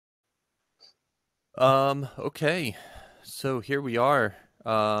Okay, so here we are.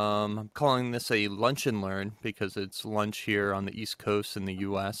 I'm calling this a lunch and learn because it's lunch here on the East Coast in the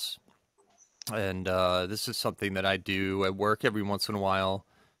US. And this is something that I do at work every once in a while.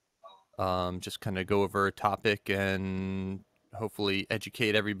 Just kind of go over a topic and hopefully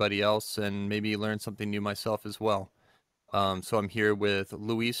educate everybody else and maybe learn something new myself as well. So I'm here with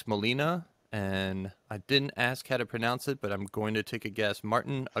Luis Molina, and I didn't ask how to pronounce it, but I'm going to take a guess.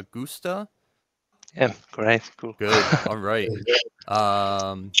 Martin Augusta? Yeah, great, cool. Good. All right. Hey,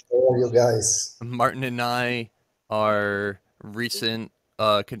 Um, how are you guys? Martin and I are recent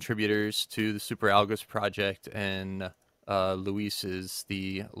contributors to the Superalgos project, and Luis is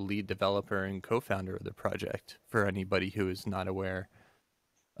the lead developer and co-founder of the project, for anybody who is not aware.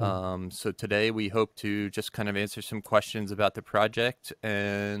 So today we hope to just kind of answer some questions about the project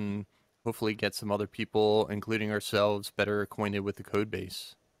and hopefully get some other people, including ourselves, better acquainted with the code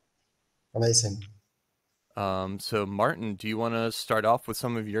base. Amazing. So Martin, do you want to start off with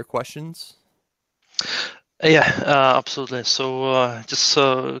some of your questions? Yeah, absolutely. So just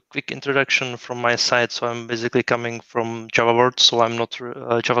a quick introduction from my side. So I'm basically coming from Java world, so I'm not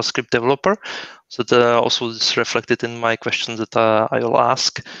a JavaScript developer. So that also is reflected in my questions that I will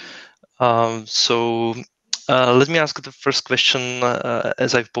ask. So let me ask the first question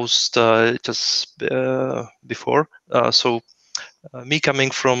as I've posed just before. Me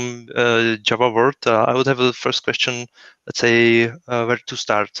coming from Java world, I would have a first question, let's say, where to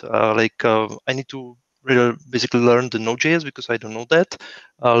start. I need to really basically learn the Node.js because I don't know that,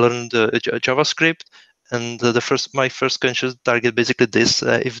 learn the JavaScript. And my first question target basically this: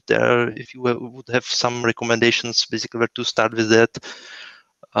 if you would have some recommendations, basically where to start with that.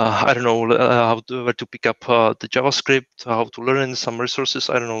 I don't know where to pick up the JavaScript, how to learn some resources.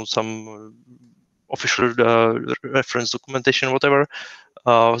 I don't know, some official reference documentation, whatever.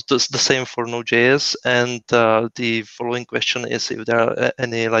 The same for Node.js. And the following question is if there are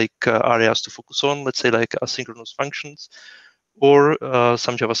any areas to focus on, let's say like asynchronous functions or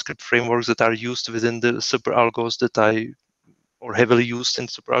some JavaScript frameworks that are used within the superalgos or heavily used in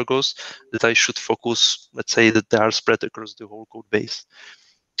superalgos that I should focus, let's say that they are spread across the whole code base.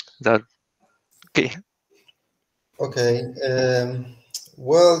 That okay? Okay.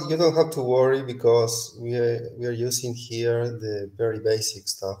 Well, you don't have to worry because we are using here the very basic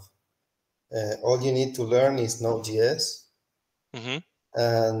stuff. All you need to learn is Node.js, Mm-hmm.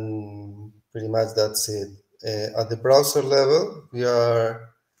 and pretty much that's it. At the browser level, we are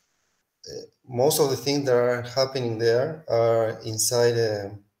most of the things that are happening there are inside.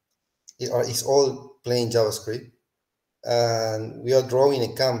 It's all plain JavaScript. And we are drawing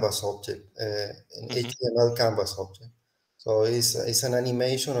a canvas object, an HTML canvas object. So it's an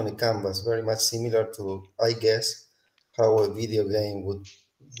animation on a canvas, very much similar to, I guess, how a video game would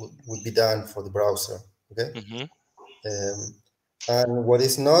be done for the browser. Okay. Mm-hmm. And what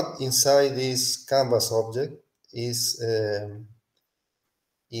is not inside this canvas object is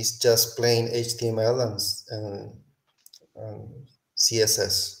just plain HTML and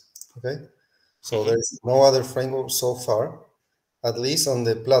CSS. Okay. So there's no other framework so far, at least on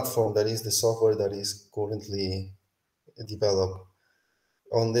the platform that is the software that is currently developed.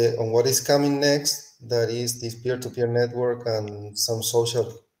 On what is coming next, that is this peer-to-peer network and some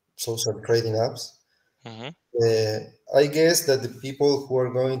social trading apps. I guess that the people who are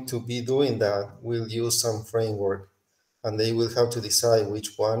going to be doing that will use some framework, and they will have to decide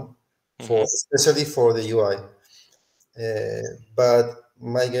which one, especially for the UI. But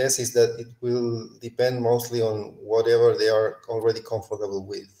my guess is that it will depend mostly on whatever they are already comfortable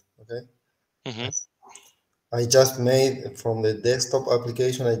with. Okay. I just made from the desktop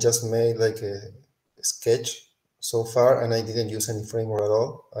application, I just made like a sketch so far, and I didn't use any framework at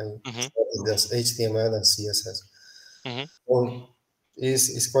all. I started just HTML and CSS. Well,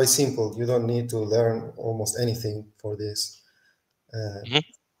 it's quite simple. You don't need to learn almost anything for this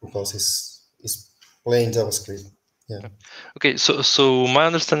because it's plain JavaScript. Yeah. Okay, so my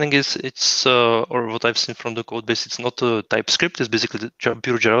understanding is it's or what I've seen from the code base, it's not a TypeScript. It's basically the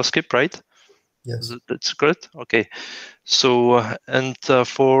pure JavaScript, right? Yes. That's correct. Okay. So and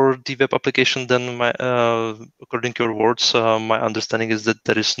for the web application, then according to your words, my understanding is that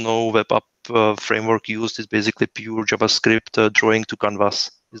there is no web app framework used. It's basically pure JavaScript drawing to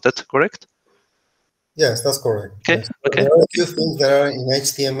canvas. Is that correct? Yes, that's correct. Okay. Yes. Okay. There are a few things that are in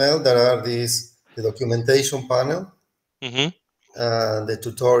HTML that are the documentation panel, the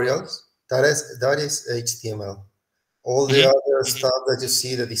tutorials. That is HTML. All the other stuff that you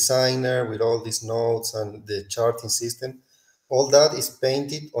see, the designer with all these nodes and the charting system, all that is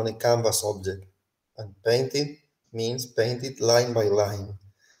painted on a canvas object. And painted means painted line by line.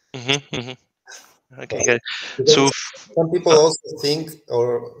 Okay, good. Because So, some people also think,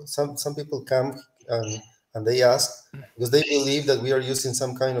 or some people come and they ask, because they believe that we are using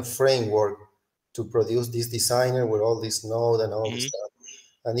some kind of framework to produce this designer with all this node and all this stuff.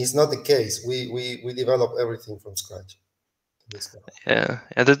 And it's not the case. We develop everything from scratch. yeah,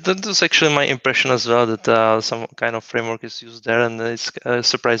 that was actually my impression as well, that some kind of framework is used there, and it's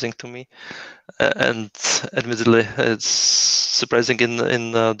surprising to me. And admittedly, it's surprising in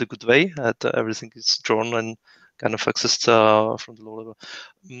the good way that everything is drawn and kind of accessed from the low level.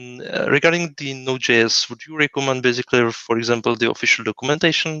 Regarding the Node.js, would you recommend basically, for example, the official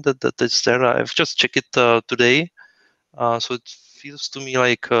documentation that is there? I've just checked it today, so it feels to me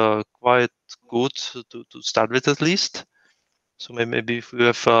like quite good to start with at least. So maybe if you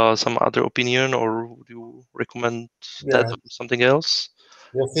have some other opinion, or would you recommend that or something else?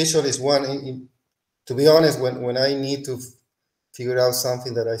 The official is one. To be honest, when I need to figure out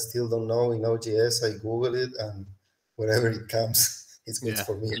something that I still don't know in Node.js, I Google it, and wherever it comes, it's good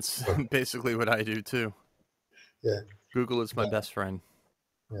for me. That's basically what I do too. Yeah. Google is my best friend.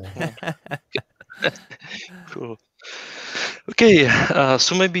 Yeah. Cool. Okay,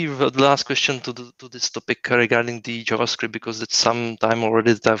 so maybe the last question to this topic regarding the JavaScript, because it's some time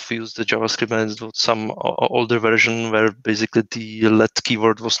already that I've used the JavaScript, and it was some older version where basically the let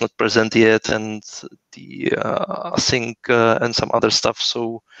keyword was not present yet, and the async and some other stuff.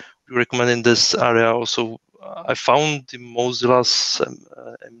 So we recommend in this area also. I found the Mozilla's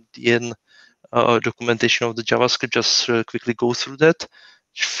MDN documentation of the JavaScript. Just quickly go through that.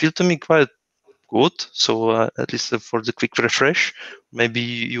 It felt to me quite good. So at least for the quick refresh,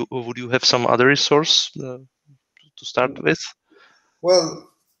 maybe would you have some other resource to start with?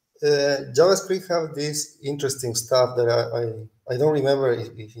 Well, JavaScript have this interesting stuff that I don't remember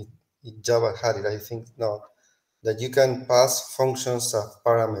if Java had it. I think not. That you can pass functions of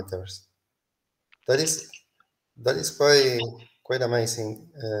parameters. That is quite amazing,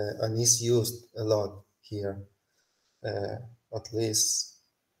 and is used a lot here. At least.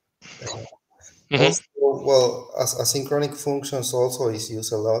 Also, well, as asynchronous functions also is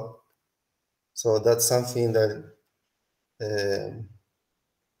used a lot. So that's something that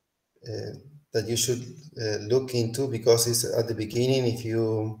that you should look into, because it's at the beginning.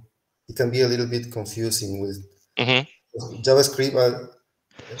 It can be a little bit confusing with JavaScript.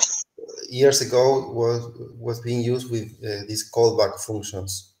 Years ago was being used with these callback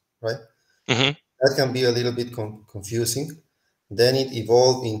functions, right? That can be a little bit confusing. Then it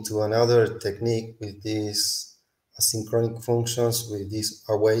evolved into another technique with these asynchronous functions with this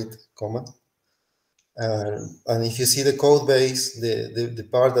await command. And if you see the code base, the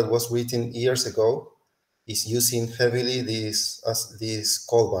part that was written years ago is using heavily these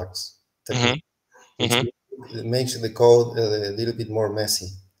callbacks technique, which makes the code a little bit more messy.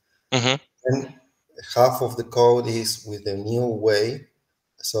 And half of the code is with the new way,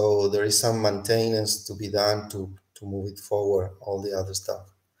 so there is some maintenance to be done to move it forward, all the other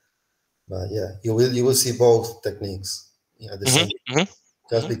stuff. But yeah, you will see both techniques at the same time,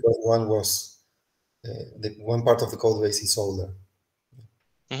 just because one was the one part of the code base is older.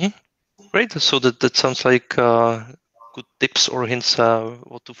 Great. So that sounds like good tips or hints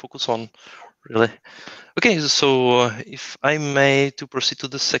what to focus on, really. Okay, so if I may to proceed to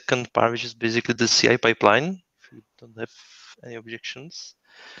the second part, which is basically the CI pipeline, if you don't have any objections.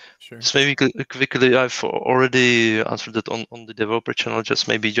 Sure. Just maybe quickly, I've already answered that on the developer channel, just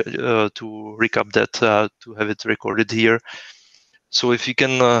maybe to recap that, to have it recorded here. So if you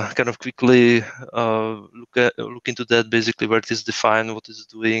can kind of quickly look into that, basically where it is defined, what it's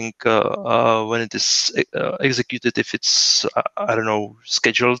doing, when it is executed, if it's I don't know,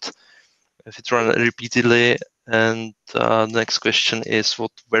 scheduled, if it's run repeatedly, and the next question is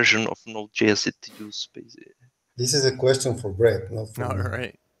what version of Node.js it use, basically. This is a question for Brett, not for me. All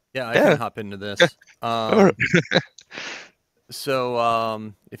right. Yeah, I can hop into this.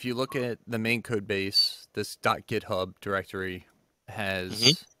 So if you look at the main code base, this .github directory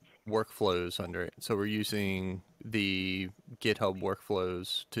has workflows under it. So we're using the GitHub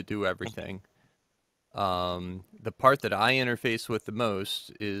workflows to do everything. The part that I interface with the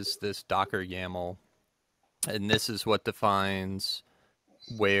most is this Docker YAML. And this is what defines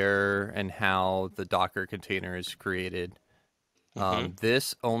where and how the Docker container is created.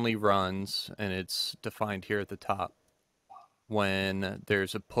 This only runs, and it's defined here at the top, when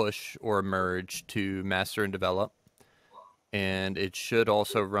there's a push or a merge to master and develop. And it should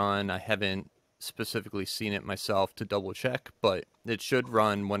also run, I haven't specifically seen it myself to double check, but it should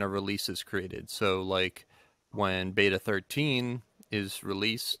run when a release is created. So like when beta 13 is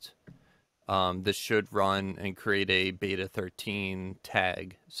released, this should run and create a beta 13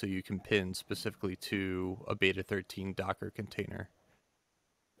 tag, so you can pin specifically to a beta 13 Docker container.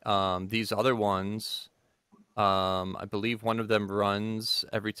 These other ones, I believe one of them runs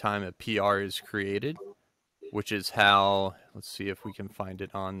every time a PR is created, which is how, let's see if we can find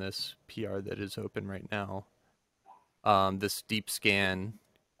it on this PR that is open right now. This deep scan,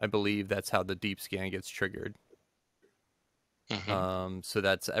 I believe that's how the deep scan gets triggered. So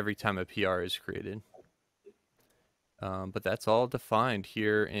that's every time a PR is created. But that's all defined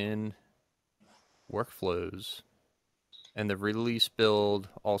here in workflows. And the release build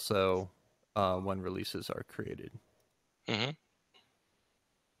also when releases are created. And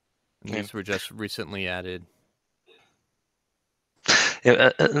these were just recently added.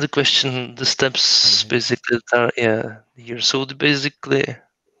 Yeah, the question, the steps basically are here. So basically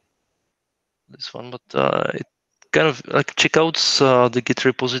this one, but it kind of like checkouts the Git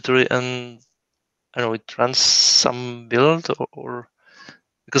repository, and I don't know, it runs some build or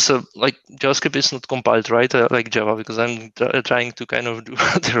because like JavaScript is not compiled, right? Like Java, because I'm trying to kind of do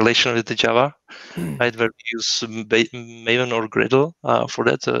the relation with the Java, right? Where we use Maven or Gradle for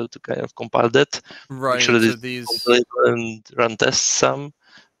that to kind of compile that. Right. Make sure that so it's these compilable and run tests some.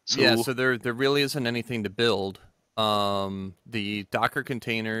 So there really isn't anything to build. The Docker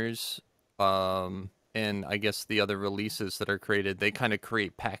containers, and I guess the other releases that are created, they kind of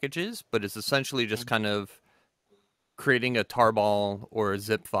create packages, but it's essentially just kind of creating a tarball or a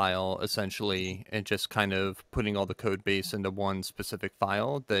zip file essentially, and just kind of putting all the code base into one specific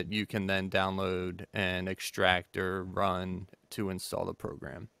file that you can then download and extract or run to install the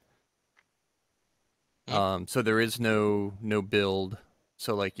program. So there is no build.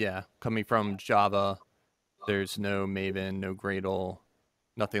 So like, yeah, coming from Java, there's no Maven, no Gradle,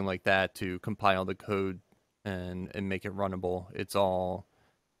 nothing like that to compile the code and make it runnable. It's all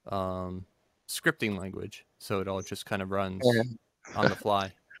scripting language, so it all just kind of runs on the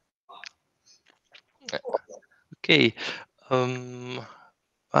fly. Okay.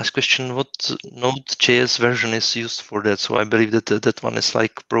 Last question: what Node.js version is used for that? So I believe that that one is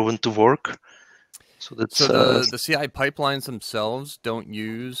like proven to work. So that's the CI pipelines themselves don't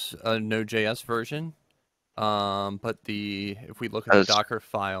use a Node.js version, but if we look at the Docker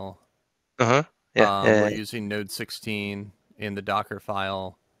file, we're using Node 16 in the Docker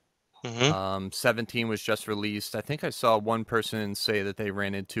file. 17 was just released. I think I saw one person say that they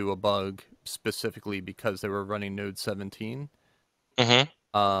ran into a bug specifically because they were running Node 17.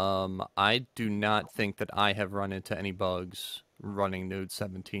 I do not think that I have run into any bugs running Node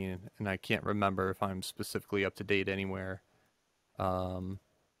 17, and I can't remember if I'm specifically up to date anywhere. But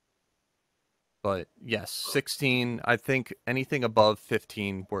yes, 16, I think anything above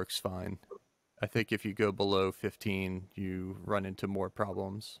 15 works fine. I think if you go below 15, you run into more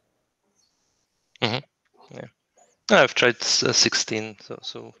problems. Yeah, I've tried 16,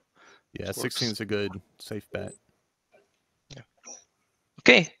 so yeah, 16 is a good safe bet. Yeah.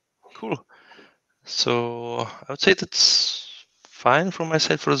 Okay, cool. So I would say that's fine from my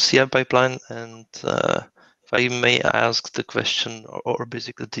side for the CI pipeline. And if I may ask the question, or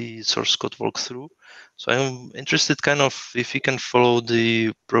basically the source code walkthrough. So I'm interested kind of if you can follow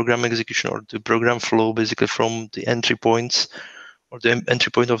the program execution or the program flow basically from the entry points or the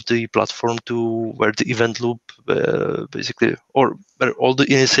entry point of the platform to where the event loop basically, or where all the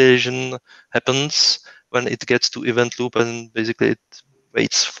initiation happens when it gets to event loop, and basically it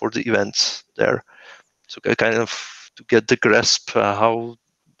waits for the events there. So kind of to get the grasp how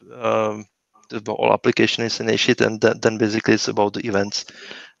the whole application is initiated, and then basically it's about the events.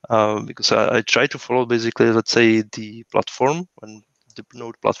 Because I try to follow basically, let's say, the platform when the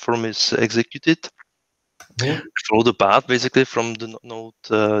node platform is executed. Follow the path basically from the node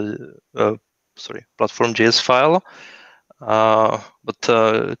platform.js file, but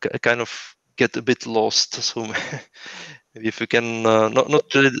kind of get a bit lost. So maybe if you can not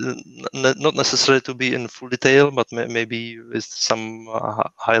necessarily to be in full detail, but maybe with some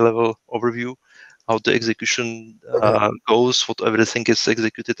high level overview how the execution goes, what everything is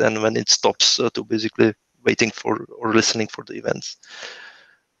executed, and when it stops to basically waiting for or listening for the events.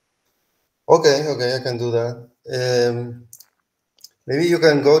 Okay, I can do that. Maybe you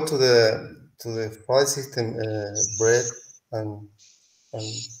can go to the file system bread, and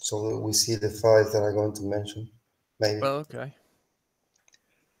so we see the files that I'm going to mention. Maybe. Oh, okay.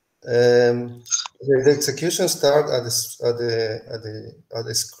 The execution start at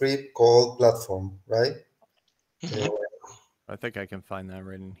the script called platform, right? I think I can find that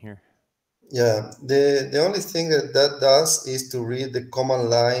right in here. Yeah, the only thing that does is to read the command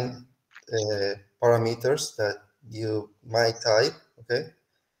line parameters that you might type, okay?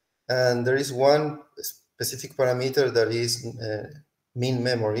 and there is one specific parameter that is mean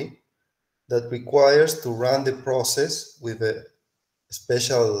memory that requires to run the process with a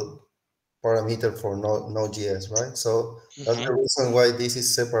special parameter for Node.js, right? So that's the reason why this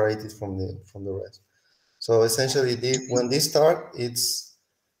is separated from the rest. So essentially, when this starts,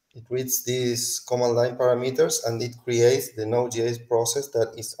 it reads these command line parameters and it creates the Node.js process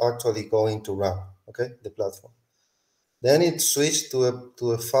that is actually going to run, okay, the platform. Then it switched to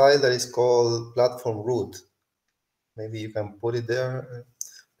a file that is called platform root. Maybe you can put it there,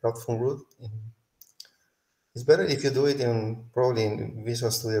 platform root. It's better if you do it probably in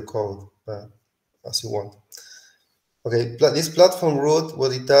Visual Studio Code, but as you want. Okay, this platform root,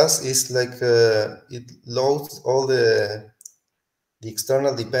 what it does is like it loads all the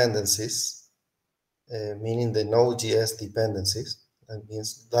external dependencies, meaning the Node.js dependencies. That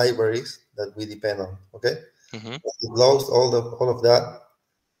means libraries that we depend on. Okay, it loads all of that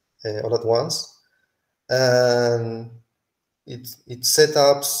all at once, and it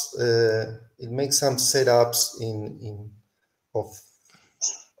setups. It makes some setups of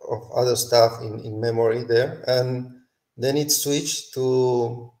other stuff in memory there, and then it switched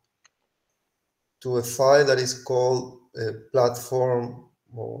to a file that is called platform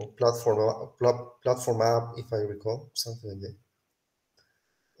app, if I recall, something like that.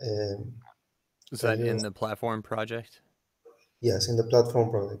 Is that in the platform project? Yes, in the platform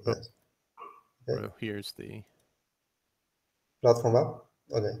project. Yes. Okay. Oh, here's the platform app.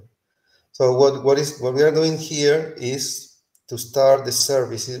 Okay. So what we are doing here is to start the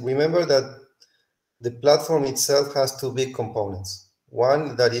services. Remember that the platform itself has two big components.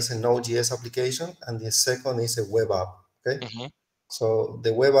 One that is a Node.js application, and the second is a web app. Okay. So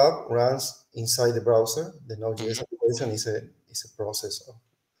the web app runs inside the browser. The Node.js application is a process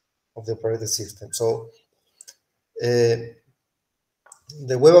of the operating system. So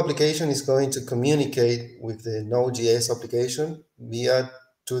the web application is going to communicate with the Node.js application via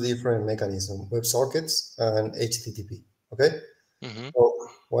two different mechanisms: WebSockets and HTTP. Okay. So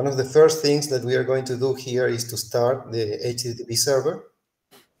one of the first things that we are going to do here is to start the HTTP server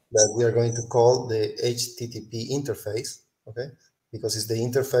that we are going to call the HTTP interface, okay? Because it's the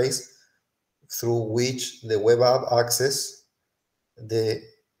interface through which the web app access the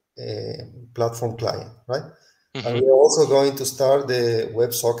platform client, right? And we are also going to start the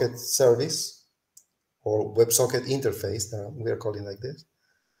WebSocket service or WebSocket interface, we are calling like this,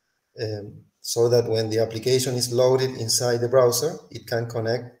 so that when the application is loaded inside the browser, it can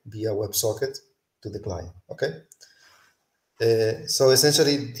connect via WebSocket to the client, okay? So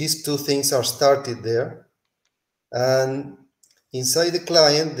essentially, these two things are started there. And inside the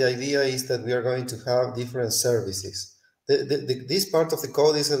client, the idea is that we are going to have different services. This part of the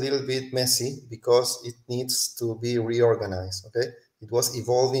code is a little bit messy because it needs to be reorganized, okay? It was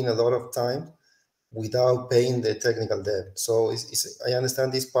evolving a lot of time without paying the technical debt. So I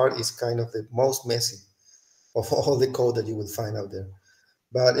understand this part is kind of the most messy of all the code that you will find out there.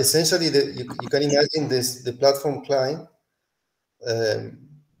 But essentially, you can imagine the platform client,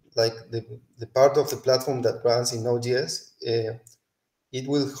 like the part of the platform that runs in Node.js, it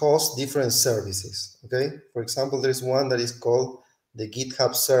will host different services, okay? For example, there's one that is called the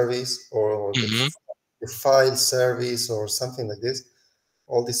GitHub service or the file service or something like this.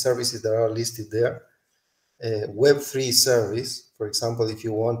 All the services that are listed there. Web3 service, for example, if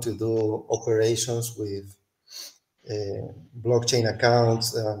you want to do operations with blockchain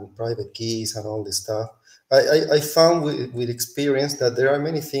accounts and private keys and all this stuff. I found with experience that there are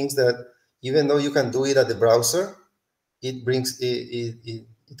many things that even though you can do it at the browser, it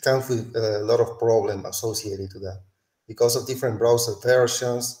comes with a lot of problem associated to that because of different browser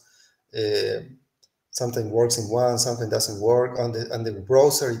versions. Something works in one, something doesn't work, and the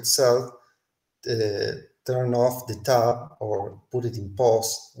browser itself turn off the tab or put it in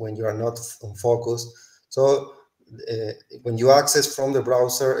pause when you are not on focus. So when you access from the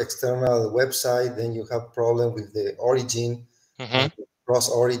browser external website, then you have problem with the origin, cross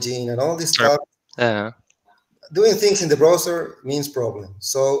origin, and all this stuff. Yeah. Doing things in the browser means problem.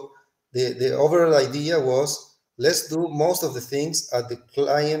 So the overall idea was, let's do most of the things at the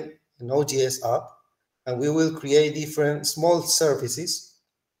client Node.js app, and we will create different small services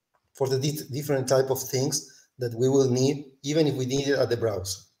for the different type of things that we will need, even if we need it at the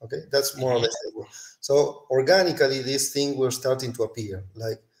browser. Okay, that's more or less the idea. So organically, these things were starting to appear.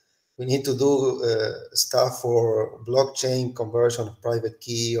 Like we need to do stuff for blockchain conversion of private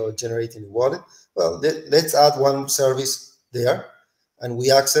key or generating a wallet. Well, let's add one service there, and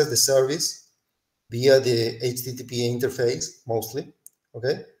we access the service via the HTTP interface mostly.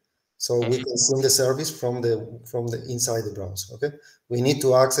 Okay, So we consume the service from the inside the browser. Okay, we need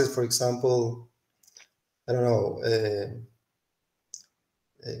to access, for example, I don't know,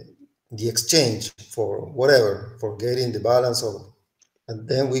 the exchange for whatever, for getting the balance of, and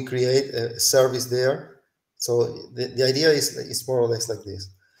then we create a service there. So the idea is more or less like this: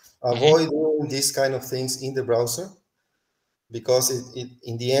 avoid doing these kind of things in the browser, because it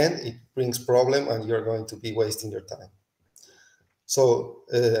in the end it brings problem and you're going to be wasting your time. So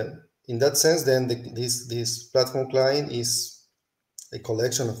in that sense, then this platform client is a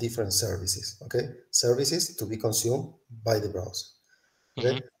collection of different services, okay? Services to be consumed by the browser,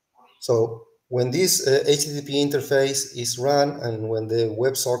 okay? So when this HTTP interface is run and when the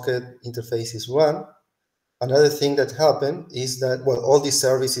WebSocket interface is run, another thing that happened is that, well, all these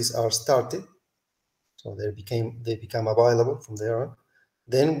services are started, so they become available from there on.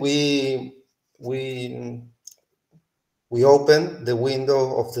 Then we open the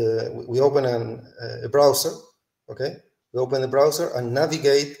window of we open a browser, okay? We open the browser and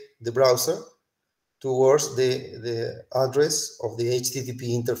navigate the browser towards the address of the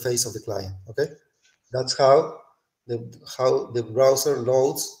HTTP interface of the client, okay? That's how the browser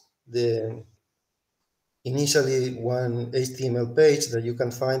loads the initially one HTML page that you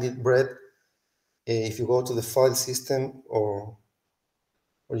can find it, Brett, if you go to the file system, or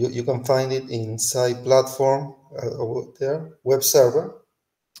you can find it inside platform over there, web server.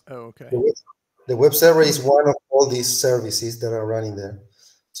 Oh, okay. The web server is one of all these services that are running there.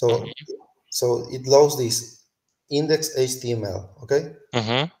 So it loads this index HTML, okay?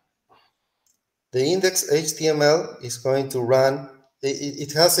 The index HTML is going to run,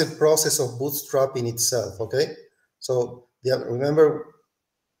 it has a process of bootstrapping itself, okay? So remember,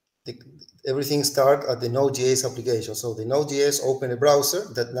 everything starts at the Node.js application. So the Node.js open a browser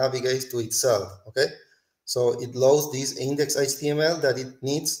that navigates to itself, okay? So it loads this index HTML that it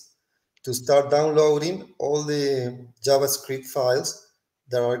needs to start downloading all the JavaScript files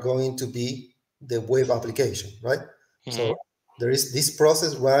that are going to be the web application, right? So there is this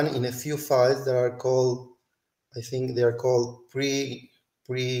process run in a few files that are called, I think they are called pre-app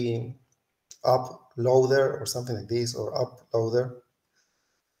loader or something like this, or app loader.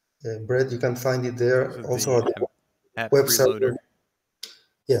 Brett, you can find it there also at the app web preloader. server.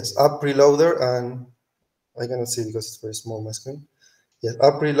 Yes, app preloader, and I cannot see because it's very small on my screen. Yes,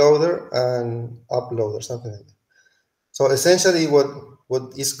 app preloader and uploader, something like that. So essentially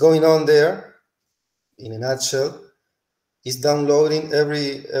what is going on there, in a nutshell, is downloading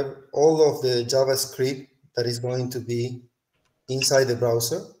all of the JavaScript that is going to be inside the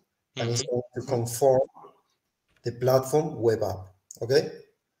browser, and it's going to conform the platform web app, okay?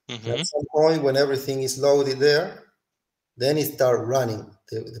 At some point, when everything is loaded there, then it starts running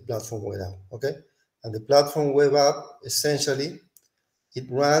the platform web app, okay? And the platform web app, essentially, it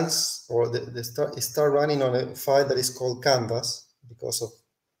runs, or it start running on a file that is called Canvas, because of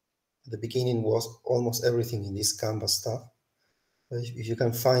the beginning was almost everything in this Canvas stuff. If you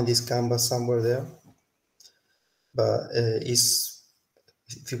can find this Canvas somewhere there, but if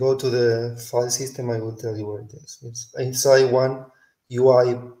you go to the file system, I will tell you where it is. It's inside one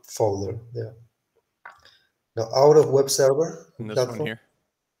UI folder there. Now, out of web server, And this platform, one here.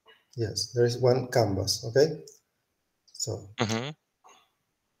 yes, there is one Canvas, okay? So,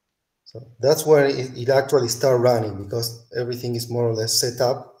 so that's where it actually starts running, because everything is more or less set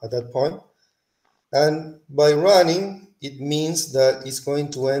up at that point. And by running, it means that it's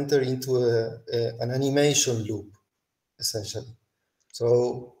going to enter into an animation loop, essentially.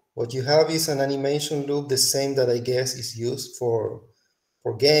 So what you have is an animation loop, the same that I guess is used for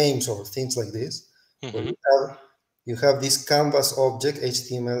games or things like this. Where you have this canvas object,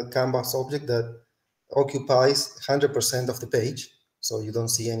 HTML canvas object, that occupies 100% of the page, so you don't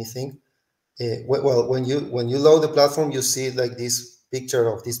see anything. Well, when you load the platform, you see like this picture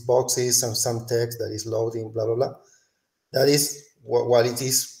of these boxes and some text that is loading, blah, blah, blah. That is while it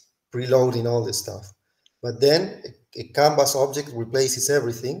is preloading all this stuff. But then a canvas object replaces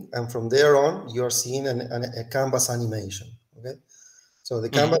everything, and from there on, you are seeing a canvas animation, okay? So the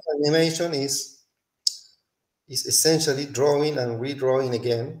canvas animation is essentially drawing and redrawing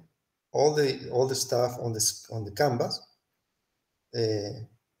again all the stuff on the canvas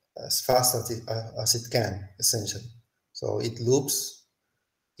as fast as it can, essentially. So it loops,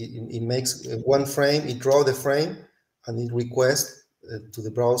 it makes one frame, it draws the frame, and it requests to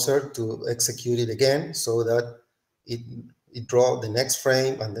the browser to execute it again, so that it draws the next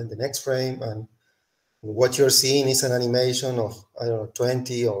frame and then the next frame, and what you're seeing is an animation of, I don't know,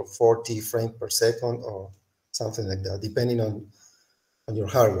 20 or 40 frames per second or something like that, depending on your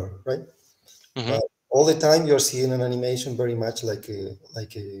hardware, right? all the time you're seeing an animation very much like a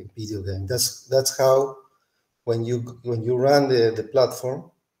video game. That's how when you run the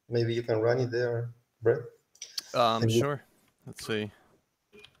platform, maybe you can run it there, Brett. Sure. Let's see.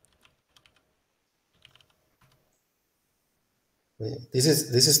 This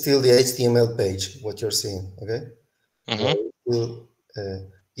is still the HTML page, what you're seeing, okay?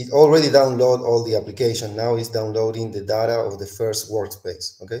 It already download all the application. Now it's downloading the data of the first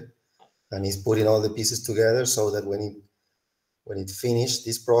workspace, okay? And it's putting all the pieces together so that when it finished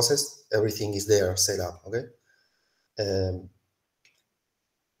this process, everything is there set up, okay?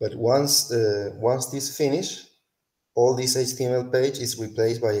 But once this finish, all this HTML page is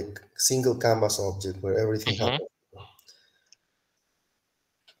replaced by a single canvas object where everything happens.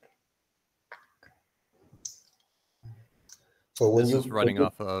 So when this is running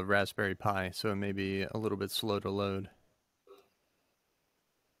off a Raspberry Pi, so it may be a little bit slow to load.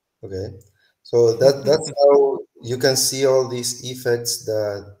 Okay, so that's how you can see all these effects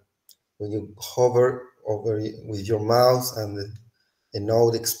that when you hover over with your mouse and the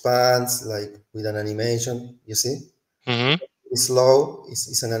node expands like with an animation, you see? It's slow,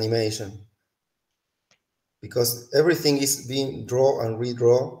 it's an animation. Because everything is being draw and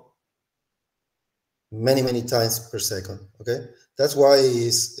redraw many times per second, okay? That's why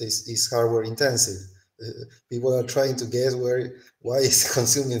it's hardware intensive. People are trying to guess why it's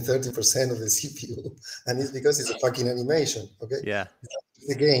consuming 30% of the CPU, and it's because it's a fucking animation, okay? Yeah.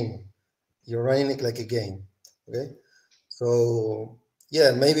 It's a game. You're running it like a game, okay? So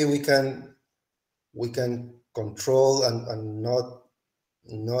yeah, maybe we can control and not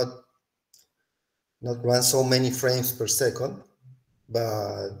run so many frames per second,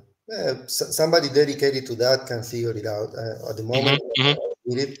 but somebody dedicated to that can figure it out. At the moment,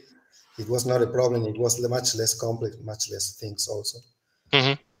 it was not a problem. It was much less complex, much less things also.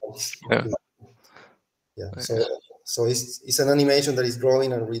 Yeah. So it's an animation that is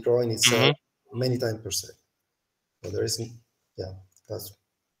drawing and redrawing itself many times per second. So there isn't. Yeah, that's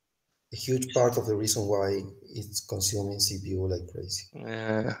a huge part of the reason why it's consuming CPU like crazy.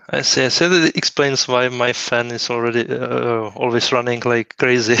 Yeah, I see. That it explains why my fan is already always running like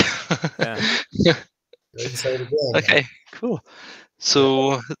crazy. Yeah. Okay, cool.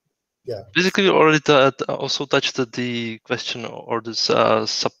 So basically, you already also touched the question or this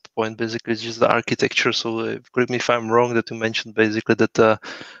sub point. Basically, just the architecture. So correct me if I'm wrong. That you mentioned basically that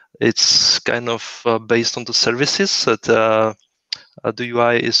it's kind of based on the services that the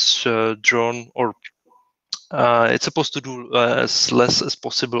UI is drawn, or it's supposed to do as less as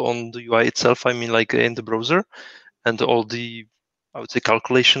possible on the UI itself. I mean, like in the browser, and all the, I would say,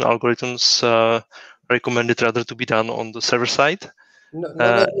 calculation algorithms recommended rather to be done on the server side. No,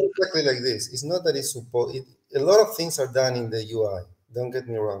 not exactly like this. It's not that it's supposed. A lot of things are done in the UI. Don't get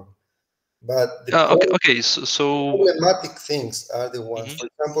me wrong, but the so problematic things are the ones. For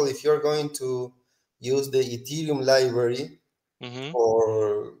example, if you're going to use the Ethereum library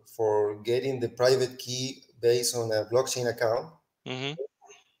for getting the private key based on a blockchain account,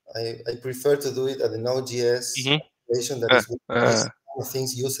 I prefer to do it at the Node.js application that is where these kind of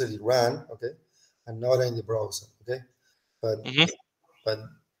things usually run, okay, and not in the browser, okay. But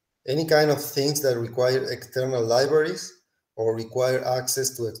any kind of things that require external libraries or require access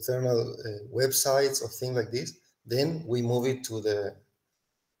to external websites or things like this, then we move it to the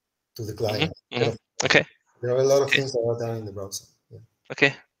client. Okay. There are a lot of things that are done in the browser. Yeah.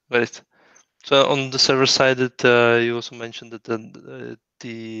 Okay, right. So on the server side, you also mentioned that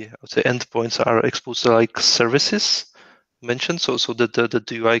the I would say endpoints are exposed to like services mentioned, so that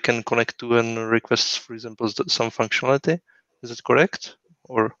the UI can connect to and request, for example, some functionality. Is it correct?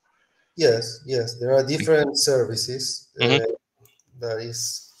 Or yes, there are different services. That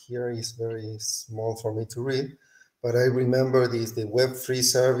is here is very small for me to read, but I remember the Web3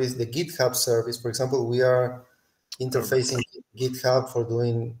 service, the GitHub service. For example, we are interfacing GitHub for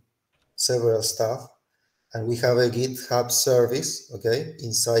doing several stuff, and we have a GitHub service, okay,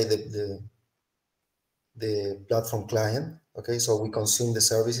 inside the platform client, okay. So we consume the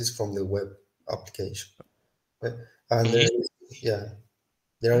services from the web application, okay? And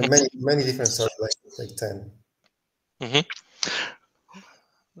there are many different services, like 10.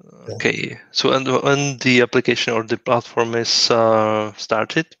 Okay, so and when the application or the platform is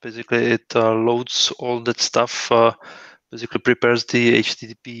started, basically it loads all that stuff, basically prepares the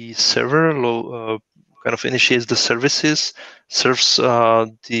HTTP server, kind of initiates the services, serves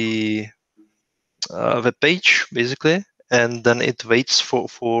the web page, basically, and then it waits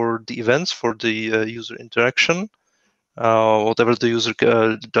for the events, for the user interaction, whatever the user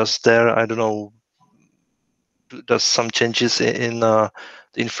does there. I don't know, does some changes in the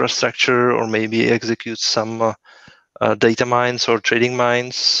infrastructure, or maybe executes some data mines or trading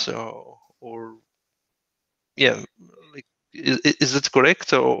mines, or yeah, like is it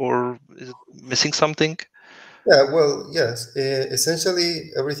correct, or is it missing something? Yeah, well, yes.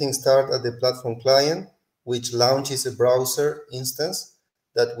 Essentially, everything starts at the platform client, which launches a browser instance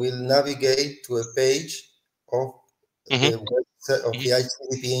that will navigate to a page of the website of the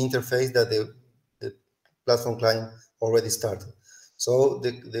HTTP interface that the platform client already started. So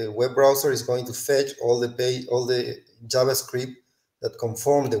the web browser is going to fetch all the JavaScript that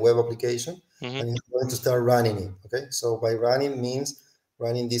conform the web application, and it's going to start running it. Okay, so by running means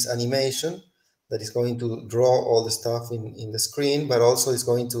running this animation that is going to draw all the stuff in the screen, but also is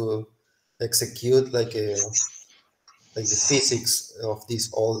going to execute like the physics of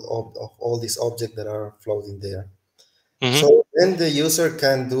all these objects that are floating there. So then the user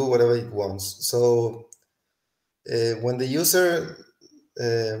can do whatever it wants. So when the user,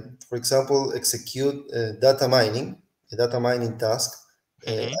 for example, execute a data mining task,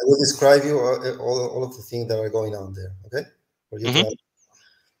 I will describe you all of the things that are going on there, okay? For you to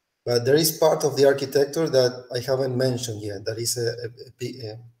But there is part of the architecture that I haven't mentioned yet. That is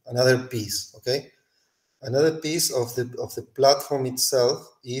another piece, okay? Another piece of the platform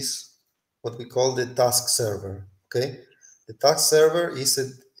itself is what we call the task server, okay? The task server is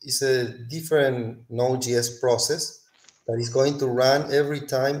a different Node.js process that is going to run every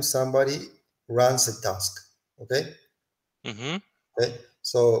time somebody runs a task, okay? Okay,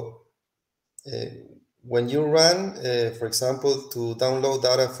 so when you run, for example, to download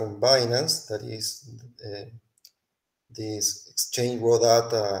data from Binance, that is this exchange raw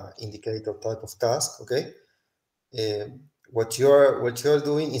data indicator type of task, okay? What you're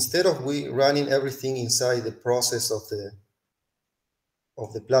doing, instead of running everything inside the process of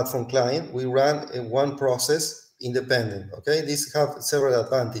the platform client, we run one process independent, okay? These have several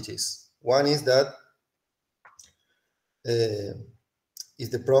advantages. One is that if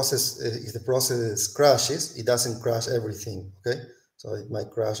the process crashes, it doesn't crash everything, okay? So it might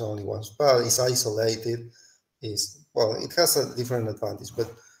crash only once, but it's isolated. It has a different advantage.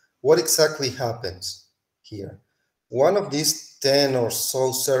 But what exactly happens here? One of these 10 or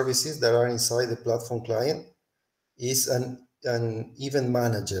so services that are inside the platform client is an event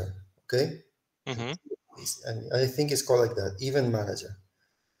manager, okay? And I think it's called like that, event manager.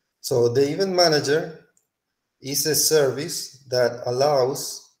 So the event manager is a service that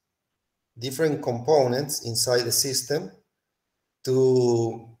allows different components inside the system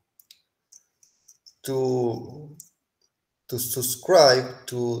to subscribe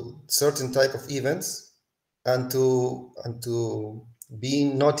to certain type of events and to be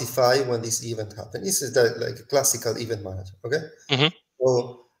notified when this event happens. This is like a classical event manager, okay?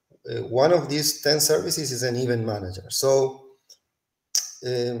 So one of these 10 services is an event manager. So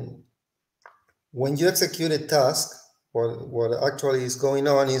when you execute a task, what actually is going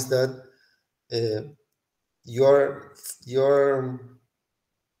on is that your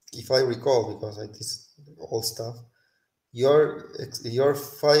if I recall, because this is old stuff, you're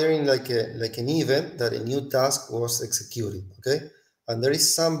firing like an event that a new task was executed, okay? And there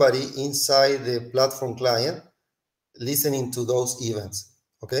is somebody inside the platform client listening to those events,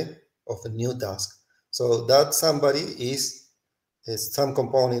 okay, of a new task. So that somebody is some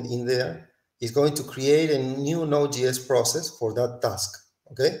component in there is going to create a new Node.js process for that task,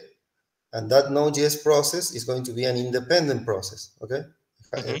 okay? And that Node.js process is going to be an independent process, okay?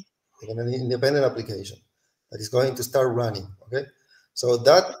 An independent application that is going to start running, okay? So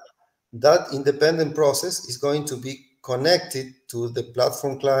that independent process is going to be connected to the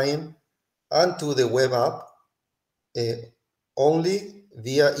platform client and to the web app only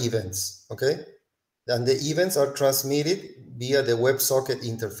via events, okay? And the events are transmitted via the WebSocket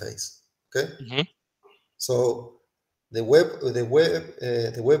interface, okay? So the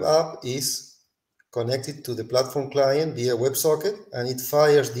web app is connected to the platform client via WebSocket, and it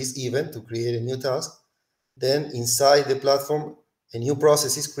fires this event to create a new task. Then inside the platform, a new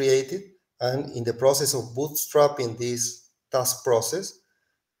process is created, and in the process of bootstrapping this task process,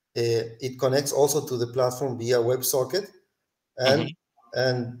 it connects also to the platform via WebSocket, and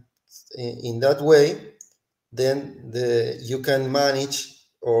in that way, then you can manage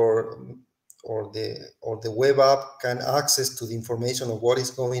or the web app can access to the information of what is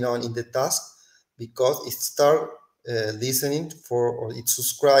going on in the task, because it start listening for, or it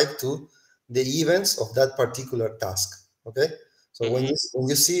subscribe to the events of that particular task, okay? So when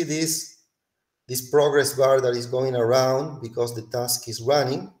you see this progress bar that is going around because the task is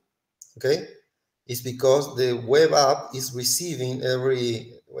running, okay, it's because the web app is receiving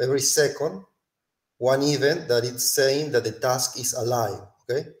every second one event that it's saying that the task is alive.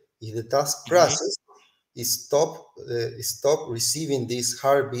 Okay, if the task crashes, it stop receiving this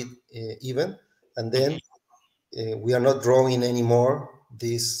heartbeat event, and then we are not drawing anymore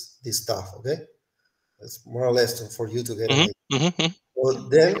this stuff. Okay, that's more or less for you to get an idea. So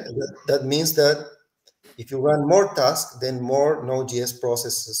then that means that if you run more tasks, then more Node.js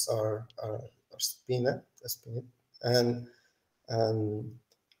processes are spinning,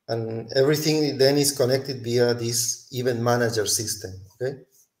 and everything then is connected via this event manager system. Okay,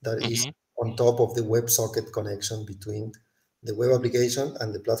 that is on top of the WebSocket connection between the web application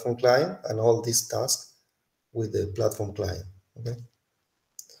and the platform client, and all these tasks with the platform client. Okay.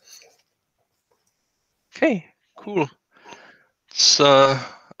 Okay, cool. So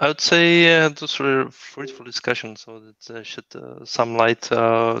I would say those were fruitful discussions, so that shed some light,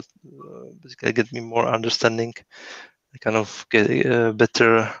 basically get me more understanding, kind of get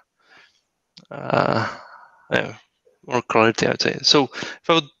better, more clarity, I would say. So if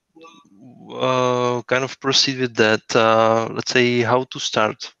I would kind of proceed with that, let's say how to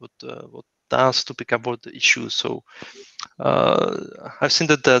start, what tasks to pick up, what the issues. So I've seen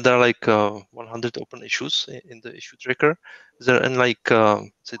that there are like 100 open issues in the issue tracker. Is there any like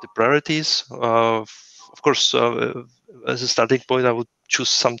say the priorities? Of course, as a starting point, I would choose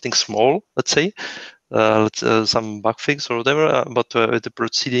something small. Let's say some bug fix or whatever. But with the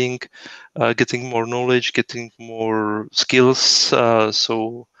proceeding, getting more knowledge, getting more skills.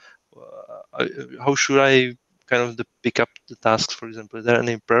 So how should I kind of pick up the tasks, for example? Are there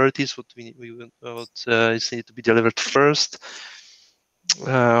any priorities what is need to be delivered first,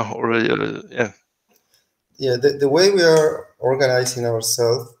 Yeah, the way we are organizing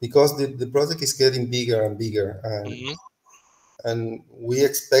ourselves, because the project is getting bigger and bigger, and we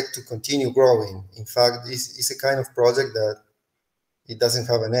expect to continue growing. In fact, it's a kind of project that it doesn't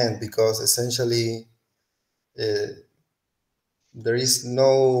have an end, because essentially there is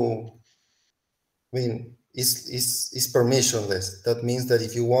no, I mean, it's permissionless. That means that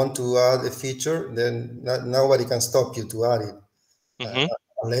if you want to add a feature, then nobody can stop you to add it,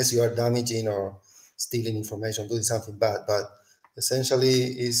 unless you are damaging or stealing information, doing something bad. But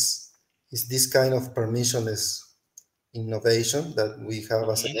essentially, is this kind of permissionless innovation that we have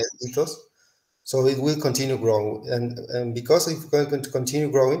as an ethos. So it will continue growing, and because it's going to continue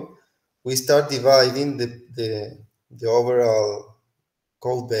growing, we start dividing the overall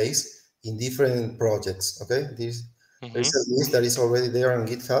code base in different projects. Okay, there's a list that is already there on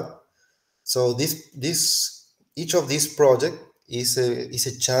GitHub. So each of these projects is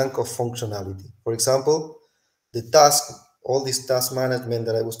a chunk of functionality. For example, the task, all this task management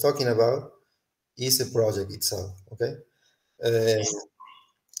that I was talking about, is a project itself. Okay,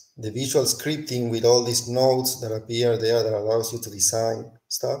 the visual scripting with all these nodes that appear there that allows you to design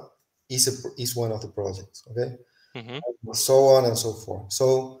stuff is one of the projects. Okay, so on and so forth.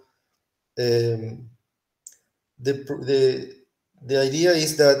 So the idea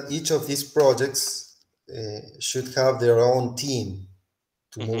is that each of these projects should have their own team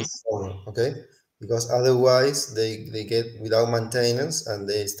to move forward, okay? Because otherwise they get without maintenance and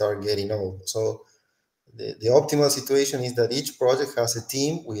they start getting old. So the optimal situation is that each project has a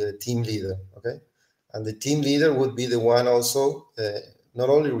team with a team leader, okay? And the team leader would be the one also not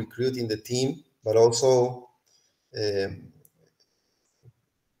only recruiting the team, but also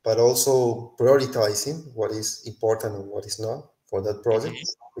prioritizing what is important and what is not for that project,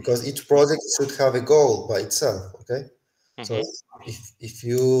 because each project should have a goal by itself. Okay, so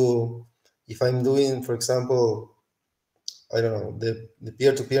if I'm doing, for example, I don't know, the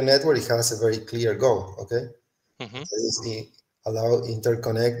peer-to-peer network, it has a very clear goal. Okay, allow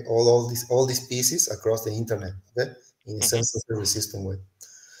interconnect all these pieces across the internet. Okay, in a censorship resistant way.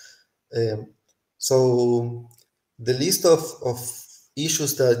 So the list of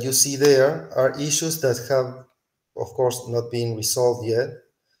issues that you see there are issues that have, of course, not been resolved yet.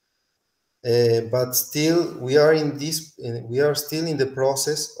 But still, we are still in the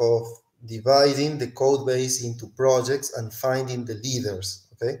process of dividing the code base into projects and finding the leaders.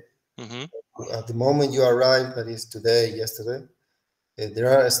 Okay. At the moment you arrive, that is today, yesterday, there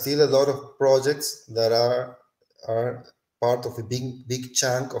are still a lot of projects that are part of a big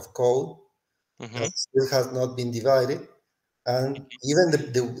chunk of code that still has not been divided. And even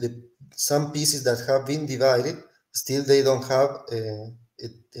some pieces that have been divided, still they don't have a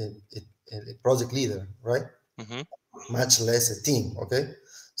project leader, right? Much less a team. Okay,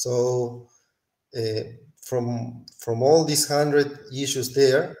 so from all these 100 issues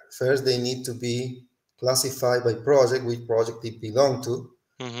there, first they need to be classified by project, which project they belong to.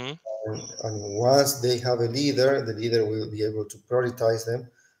 And once they have a leader, the leader will be able to prioritize them.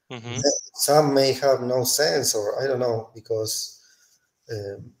 some may have no sense, or I don't know, because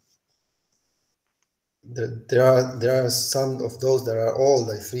there are some of those that are old,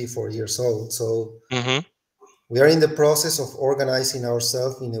 like 3-4 years old. So we are in the process of organizing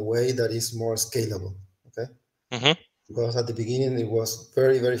ourselves in a way that is more scalable. Okay. Because at the beginning it was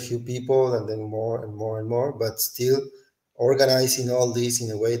very, very few people, and then more and more and more, but still organizing all this in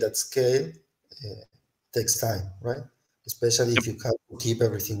a way that scale takes time, right? Especially if you have to keep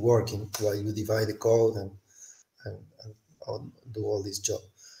everything working while you divide the code and do all this job.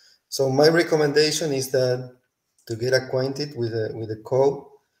 So my recommendation is that to get acquainted with the code.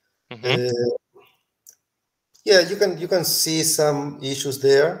 Yeah, you can see some issues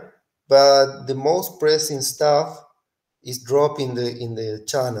there, but the most pressing stuff is dropping in the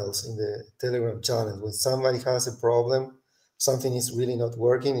channels, in the Telegram channels. When somebody has a problem, something is really not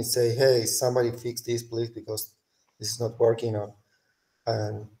working, and say, hey, somebody fix this, please, because this is not working,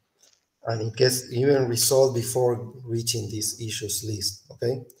 and it gets even resolved before reaching this issues list.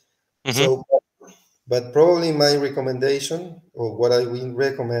 Okay. So, but probably my recommendation, or what I've been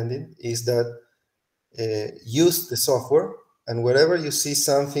recommending, is that use the software, and wherever you see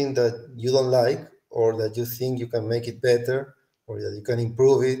something that you don't like, or that you think you can make it better, or that you can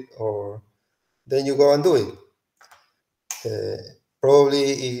improve it, or then you go and do it. Probably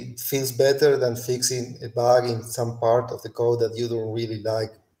it feels better than fixing a bug in some part of the code that you don't really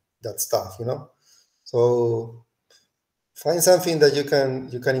like that stuff, you know. So find something that you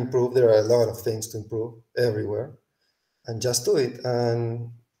can improve. There are a lot of things to improve everywhere, and just do it,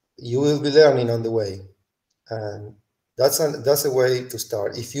 and you will be learning on the way. And that's a way to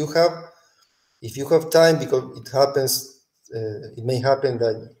start. If you have time, because it happens, it may happen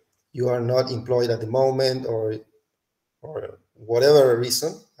that you are not employed at the moment, or whatever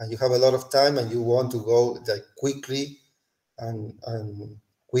reason, and you have a lot of time and you want to go like quickly and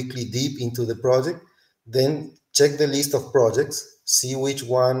quickly deep into the project, then check the list of projects, see which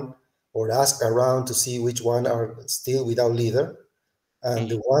one, or ask around to see which one are still without leader. And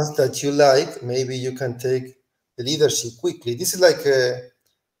the ones that you like, maybe you can take the leadership quickly. This is like,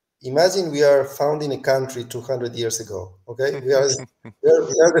 imagine we are founding a country 200 years ago, okay? We are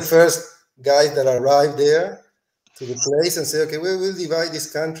the first guys that arrived there to the place and say, okay, we will divide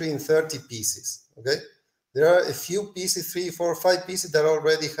this country in 30 pieces, okay? There are a few pieces, 3, 4, 5 pieces that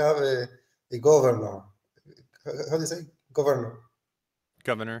already have a governor. How do you say? Governor.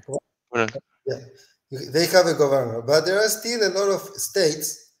 Yeah, they have a governor, but there are still a lot of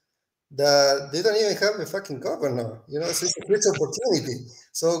states that they don't even have a fucking governor, you know, so it's a great opportunity.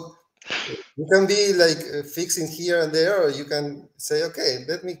 So you can be like fixing here and there, or you can say, okay,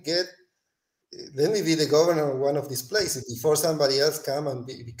 let me be the governor of one of these places before somebody else come and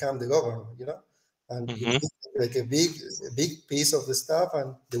become the governor, you know, and you pick like a big piece of the stuff,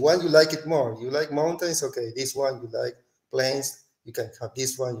 and the one you like it more. You like mountains, okay, this one. You like plains, you can have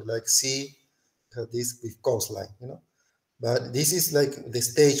this one. You like sea, have this with coastline, you know. But this is like the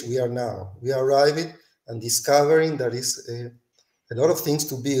stage we are now. We are arriving and discovering there is a lot of things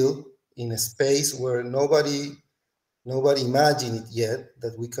to build in a space where nobody imagined it yet,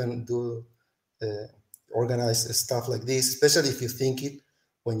 that we can do organize stuff like this, especially if you think it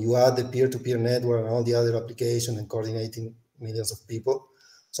when you add the peer-to-peer network and all the other applications and coordinating millions of people.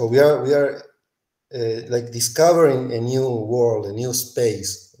 So we are like discovering a new world, a new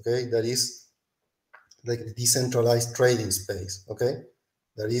space, okay, that is like the decentralized trading space, okay?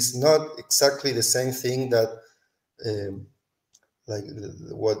 That is not exactly the same thing that like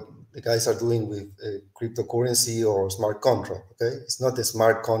what the guys are doing with cryptocurrency or smart contract, okay? It's not a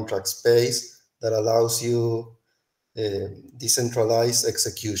smart contract space that allows you decentralized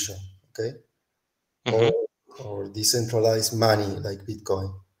execution, okay? Or decentralized money like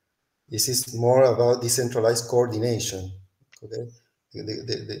Bitcoin. This is more about decentralized coordination, okay?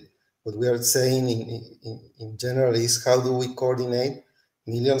 What we are saying in general is, how do we coordinate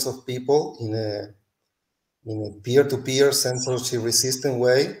millions of people in a peer-to-peer censorship-resistant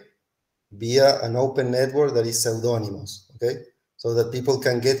way via an open network that is pseudonymous, okay? So that people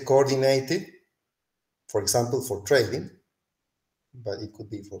can get coordinated, for example, for trading, but it could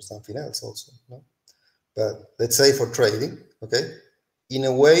be for something else also, no? But let's say for trading, okay? In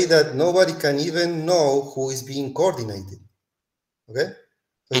a way that nobody can even know who is being coordinated, okay?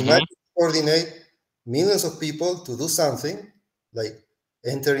 So imagine coordinate millions of people to do something, like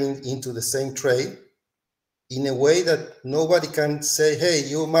entering into the same trade, in a way that nobody can say, hey,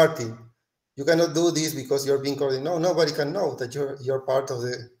 you, Martin, you cannot do this because you're being coordinated. No, nobody can know that you're part of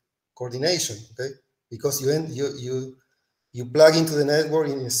the coordination, okay? Because you plug into the network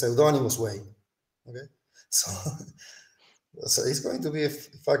in a pseudonymous way, okay? So So it's going to be a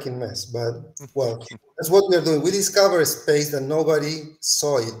fucking mess. But well, that's what we are doing. We discover a space that nobody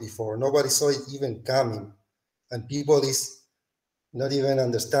saw it before. Nobody saw it even coming, and people is not even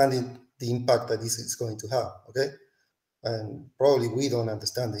understanding the impact that this is going to have. Okay, and probably we don't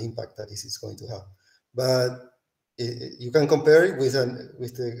understand the impact that this is going to have. But you can compare it with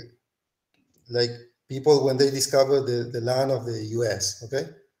the like people when they discover the land of the U.S. Okay,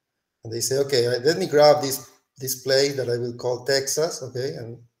 and they say, okay, let me grab this place that I will call Texas, okay,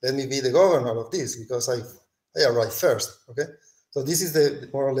 and let me be the governor of this because I arrived first, okay. So this is the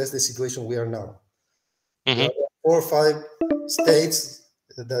more or less the situation we are now. There are 4 or 5 states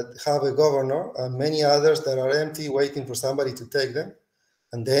that have a governor and many others that are empty, waiting for somebody to take them,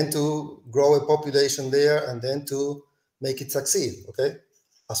 and then to grow a population there, and then to make it succeed, okay,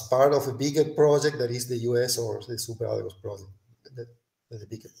 as part of a bigger project that is the US or the Superalgos project, the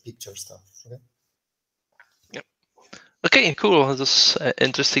bigger picture stuff, okay. Yep. Okay, cool. This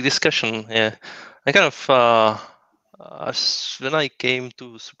interesting discussion. Yeah, I kind of when I came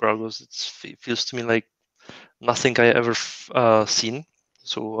to Superalgos, it feels to me like nothing I ever seen.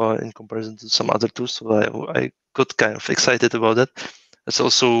 So in comparison to some other tools, so I got kind of excited about that. That's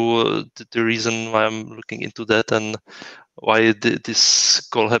also the reason why I'm looking into that and why this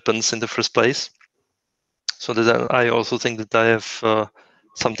call happens in the first place. So that I also think that I have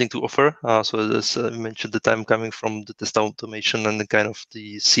something to offer. So as I mentioned, that I'm coming from the test automation and the kind of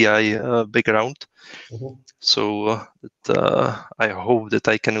the CI background. So I hope that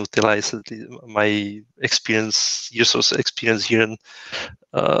I can utilize my experience, years of experience here, and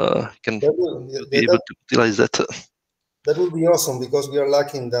can be able to utilize that. That would be awesome because we are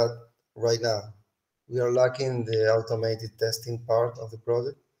lacking that right now. We are lacking the automated testing part of the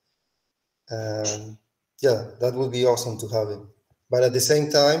project. And yeah, that would be awesome to have it. But at the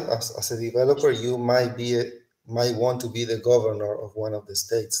same time, as a developer, you might want to be the governor of one of the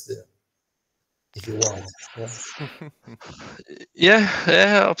states there, if you want. Yeah,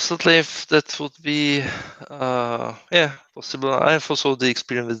 absolutely. If that would be, possible. I have also the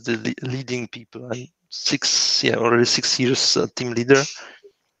experience with the leading people. I'm already 6 years team leader.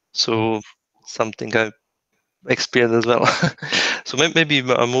 So something I experienced as well. So maybe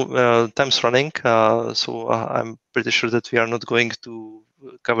time's running. So I'm pretty sure that we are not going to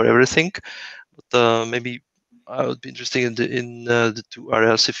cover everything, but maybe I would be interested in the 2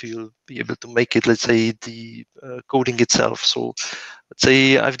 areas if you'll be able to make it. Let's say the coding itself. So let's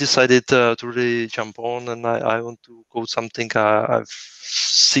say I've decided to really jump on and I want to code something. I've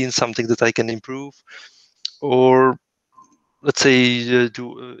seen something that I can improve, or let's say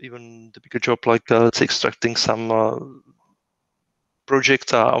do even the bigger job, like let's say extracting some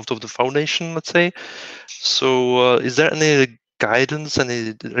project out of the foundation, let's say. So is there any guidance,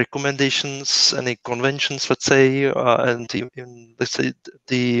 any recommendations, any conventions, let's say, and even, let's say,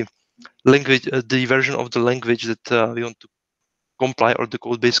 the language, the version of the language that we want to comply, or the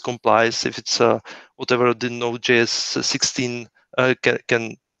code base complies, if it's whatever the Node.js 16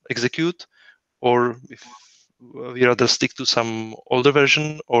 can execute, or if we rather stick to some older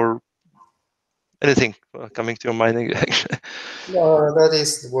version, or anything coming to your mind? Actually. No, that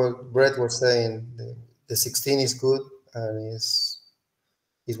is what Brett was saying. The 16 is good and is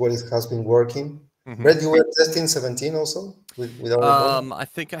what it has been working. Brett, you were testing 17 also with our I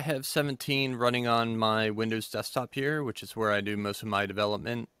think I have 17 running on my Windows desktop here, which is where I do most of my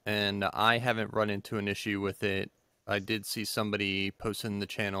development, and I haven't run into an issue with it. I did see somebody post in the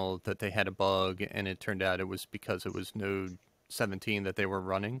channel that they had a bug, and it turned out it was because it was Node 17 that they were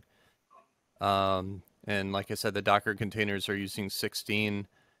running. And like I said, the Docker containers are using 16,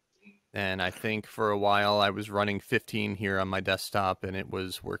 and I think for a while I was running 15 here on my desktop, and it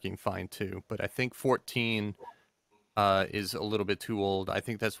was working fine too. But I think 14 is a little bit too old. I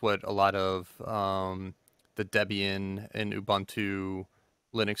think that's what a lot of the Debian and Ubuntu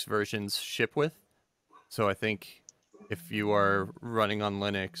Linux versions ship with. So I think if you are running on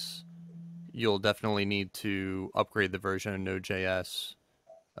Linux, you'll definitely need to upgrade the version of Node.js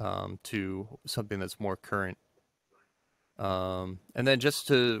to something that's more current. And then just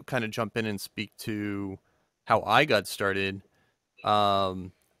to kind of jump in and speak to how I got started,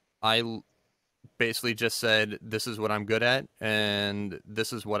 I basically just said, this is what I'm good at, and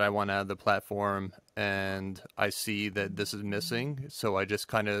this is what I want out of the platform, and I see that this is missing, so I just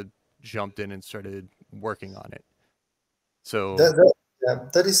kind of jumped in and started working on it. So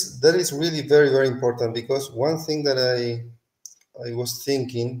that is really very, very important, because one thing that I was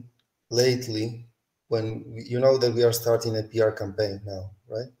thinking lately, when you know that we are starting a PR campaign now,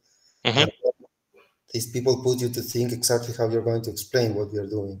 right? And these people put you to think exactly how you're going to explain what you're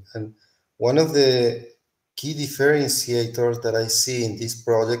doing. And one of the key differentiators that I see in this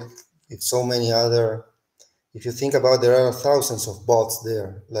project, with so many other, if you think about, there are thousands of bots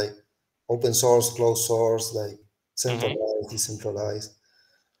there, like open source, closed source, like centralized, decentralized.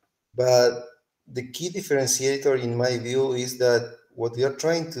 But the key differentiator, in my view, is that what we are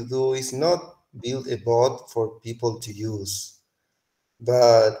trying to do is not build a bot for people to use,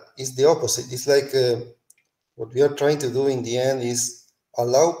 but it's the opposite. It's like what we are trying to do in the end is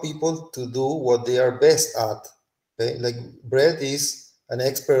allow people to do what they are best at. Okay? Like Brett is an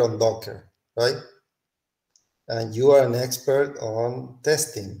expert on Docker, right? And you are an expert on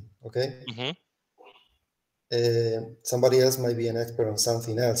testing, okay? Somebody else might be an expert on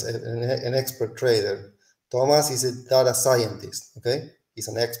something else, an expert trader. Thomas is a data scientist, okay? He's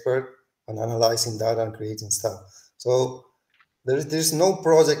an expert on analyzing data and creating stuff. So there's no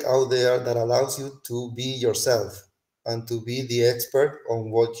project out there that allows you to be yourself and to be the expert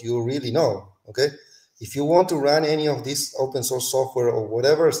on what you really know, okay? If you want to run any of this open source software or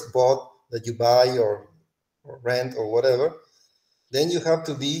whatever bot that you buy or rent or whatever, then you have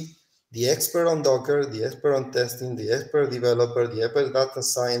to be the expert on Docker, the expert on testing, the expert developer, the expert data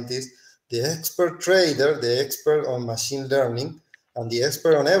scientist, the expert trader, the expert on machine learning, and the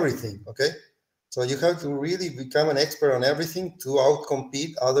expert on everything, okay? So you have to really become an expert on everything to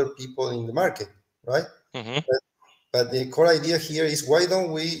outcompete other people in the market, right? But the core idea here is, why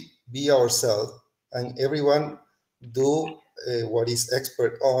don't we be ourselves and everyone do what is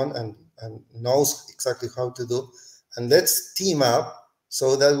expert on and knows exactly how to do, and let's team up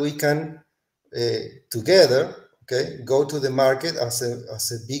so that we can together, okay, go to the market as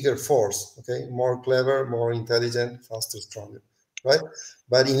a bigger force, okay, more clever, more intelligent, faster, stronger, right?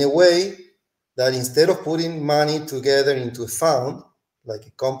 But in a way that instead of putting money together into a fund, like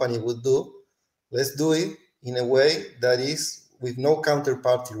a company would do, let's do it in a way that is with no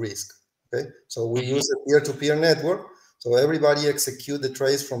counterparty risk, okay? So we use a peer-to-peer network, so everybody execute the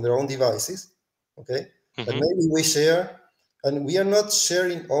trades from their own devices, okay? But maybe we share, and we are not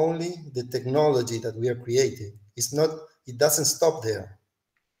sharing only the technology that we are creating. It doesn't stop there.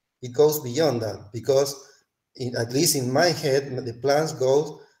 It goes beyond that, because at least in my head, the plans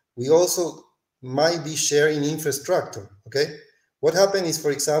goes, we also might be sharing infrastructure, okay? What happens is,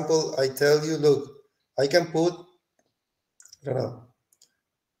 for example, I tell you, look, I can put, I don't know,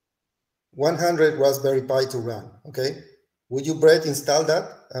 100 Raspberry Pi to run, okay? Would you, Brett, install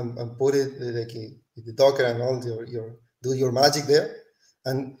that and put it like with the Docker and all do your magic there?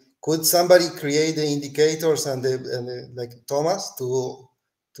 And could somebody create the indicators and like Thomas to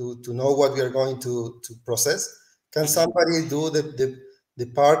know what we are going to process? Can somebody do the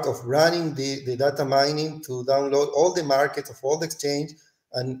part of running the data mining to download all the markets of all the exchange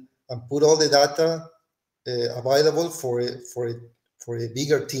and put all the data available for a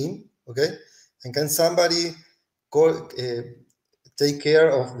bigger team, okay? And can somebody take care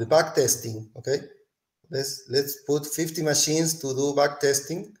of the back testing, okay? Let's put 50 machines to do back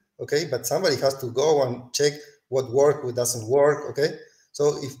testing, okay? But somebody has to go and check what works, what doesn't work, okay?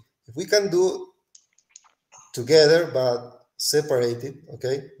 So if we can do together but separated,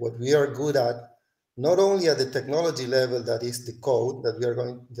 okay, what we are good at, not only at the technology level, that is the code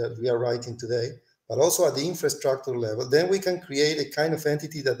that we are writing today, but also at the infrastructure level, then we can create a kind of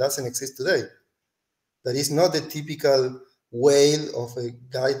entity that doesn't exist today. That is not the typical whale of a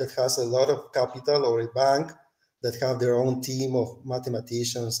guy that has a lot of capital, or a bank that have their own team of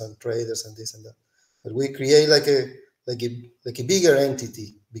mathematicians and traders and this and that. But we create like a bigger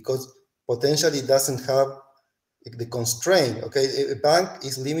entity, because potentially it doesn't have the constraint, okay? A bank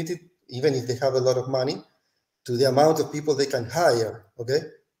is limited, even if they have a lot of money, to the amount of people they can hire, okay?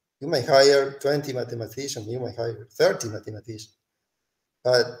 You might hire 20 mathematicians, you might hire 30 mathematicians.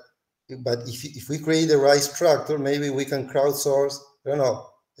 But if we create the right structure, maybe we can crowdsource, I don't know,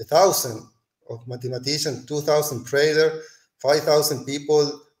 1,000 of mathematicians, 2,000 traders, 5,000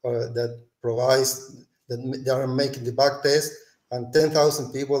 people that are making the back test, and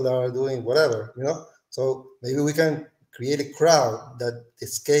 10,000 people that are doing whatever, you know? So maybe we can create a crowd that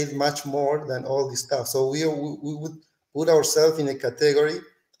scales much more than all this stuff. So we would put ourselves in a category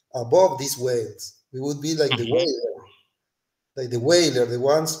above these whales. We would be like the whaler, the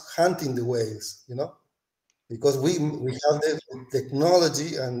ones hunting the whales, you know, because we have the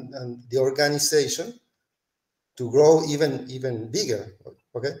technology and the organization to grow even bigger,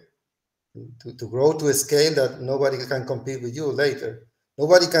 okay? To grow to a scale that nobody can compete with you later.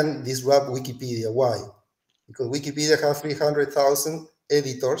 Nobody can disrupt Wikipedia. Why? Because Wikipedia has 300,000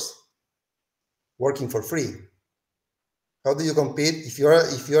 editors working for free. How do you compete if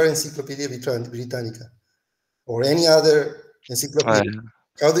you're Encyclopedia Britannica or any other encyclopedia?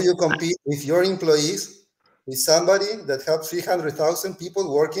 How do you compete with your employees with somebody that have 300,000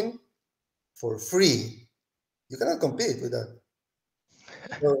 people working for free. You cannot compete with that.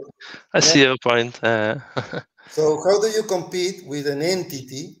 So, I see your point. so how do you compete with an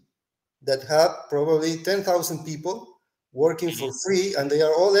entity that have probably 10,000 people working for free, and they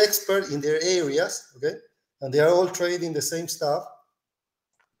are all expert in their areas, okay? And they are all trading the same stuff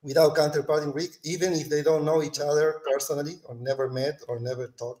without counterparty risk, even if they don't know each other personally or never met or never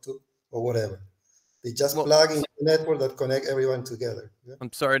talked to or whatever. They just plug in a network that connect everyone together. Yeah?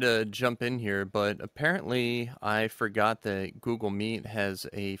 I'm sorry to jump in here, but apparently I forgot that Google Meet has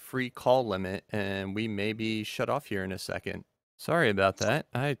a free call limit, and we may be shut off here in a second. Sorry about that.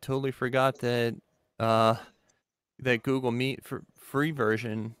 I totally forgot that that Google Meet for free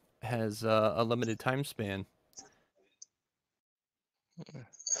version has a limited time span.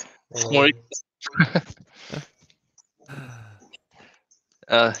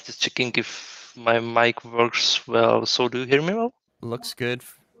 Just checking if my mic works well. So do you hear me well? Looks good.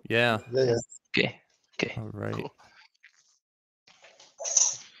 Yeah. Yeah. Okay. All right. Cool.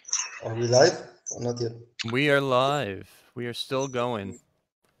 Are we live or not yet? We are live. We are still going.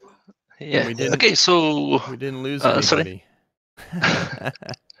 Yeah. We didn't, okay. So we didn't lose anybody.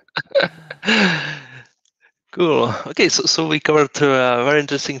 Cool. Okay, so we covered a very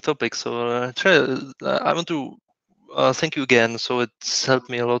interesting topic. So I want to thank you again. So it's helped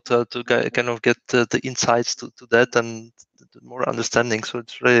me a lot to kind of get the insights to that and more understanding. So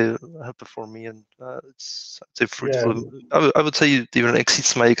it's really helpful for me, and it's I'd say fruitful. Yeah. I would say it even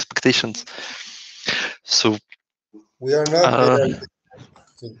exceeds my expectations. So we are not there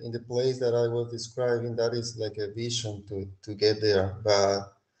in the place that I was describing. That is like a vision to get there,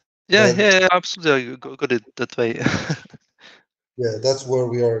 but yeah, absolutely. I got it that way. yeah, that's where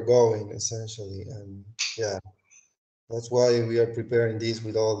we are going essentially, and yeah, that's why we are preparing this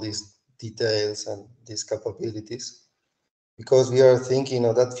with all these details and these capabilities, because we are thinking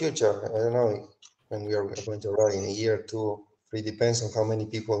of that future. I don't know when we are going to arrive in a year or two. It depends on how many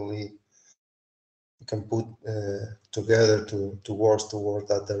people we can put together to work toward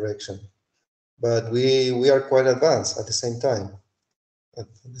that direction. But we are quite advanced at the same time. At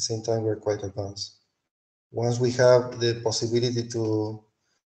the same time, we're quite advanced. Once we have the possibility to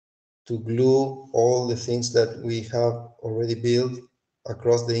glue all the things that we have already built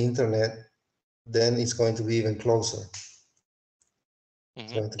across the internet, then it's going to be even closer.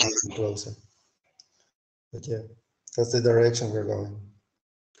 It's going to be even closer. But yeah, that's the direction we're going.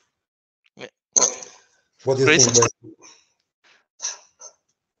 Yeah. What do you think, Brett?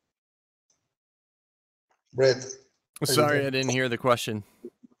 Brett? Sorry, I didn't hear the question.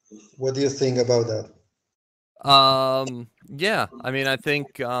 What do you think about that? Yeah, I mean, I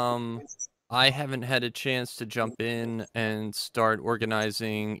think I haven't had a chance to jump in and start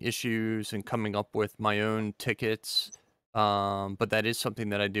organizing issues and coming up with my own tickets. But that is something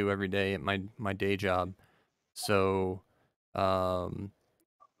that I do every day at my day job. So,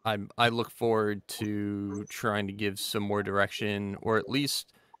 I look forward to trying to give some more direction, or at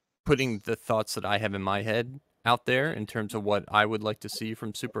least putting the thoughts that I have in my head out there in terms of what I would like to see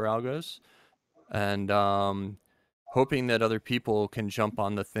from Superalgos, and hoping that other people can jump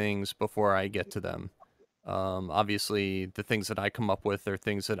on the things before I get to them. Obviously, the things that I come up with are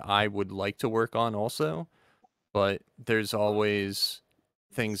things that I would like to work on also, but there's always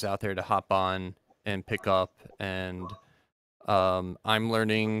things out there to hop on and pick up. And I'm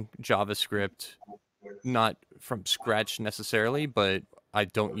learning JavaScript, not from scratch necessarily, but I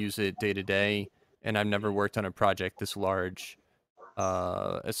don't use it day to day, and I've never worked on a project this large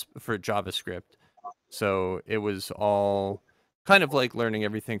for JavaScript. So it was all kind of like learning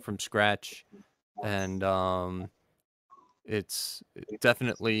everything from scratch, and it's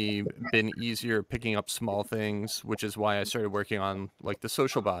definitely been easier picking up small things, which is why I started working on like the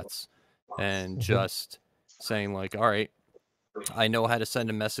social bots and just saying like, all right, I know how to send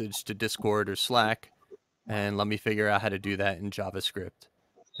a message to Discord or Slack, and let me figure out how to do that in JavaScript.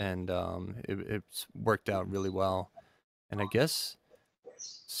 And it's worked out really well. And I guess,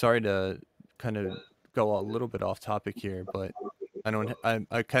 sorry to kind of go a little bit off topic here, but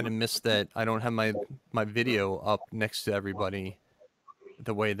I kind of missed that I don't have my video up next to everybody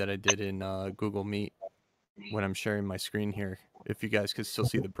the way that I did in Google Meet when I'm sharing my screen here. If you guys could still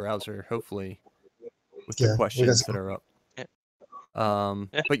see the browser, hopefully, with the questions that are up.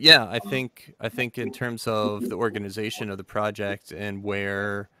 But yeah, I think in terms of the organization of the project and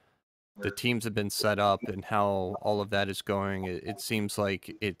where the teams have been set up and how all of that is going, it seems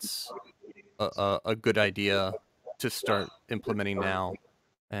like it's a good idea to start implementing now,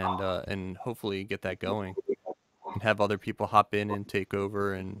 and hopefully get that going and have other people hop in and take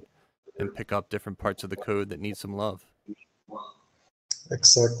over and and pick up different parts of the code that need some love.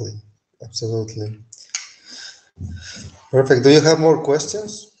 Exactly. Absolutely. Perfect. Do you have more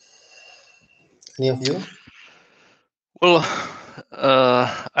questions? Any of you? Well,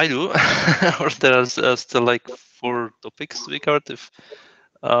 I do. Or there are still like 4 topics to be covered.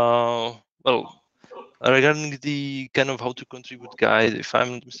 Well, regarding the kind of how to contribute guide,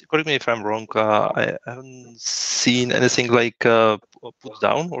 correct me if I'm wrong, I haven't seen anything like put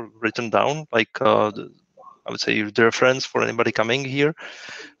down or written down, like I would say the reference for anybody coming here.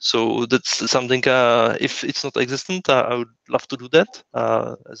 So that's something, if it's not existent, I would love to do that,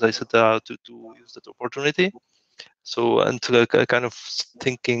 as I said, to use that opportunity. So, and kind of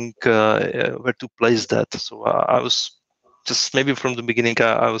thinking where to place that. So I was just maybe from the beginning,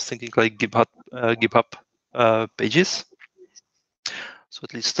 I was thinking like GitHub pages. So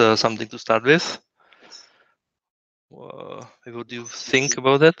at least something to start with. What do you think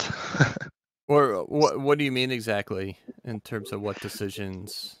about that? Or what do you mean exactly in terms of what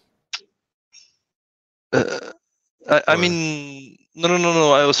decisions? I mean,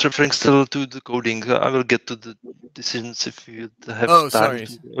 no. I was referring still to the coding. I will get to the decisions if you have time Sorry.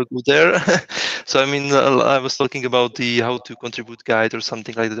 to go there. So I mean, I was talking about the how to contribute guide or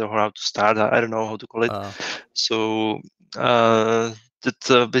something like that, or how to start. I don't know how to call it. So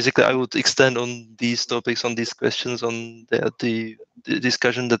that basically I would extend on these topics, on these questions, on the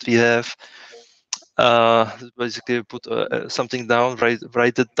discussion that we have. Basically put something down,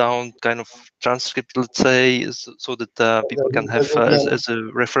 write it down, kind of transcript, let's say, so that people can have That would be, as a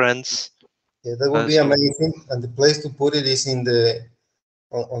reference. yeah, that would be So, amazing. And the place to put it is in the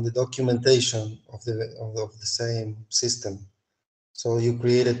on the documentation of the same system. So you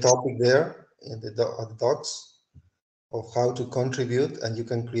create a topic there in the docs of how to contribute, and you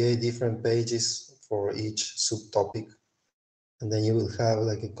can create different pages for each subtopic, and then you will have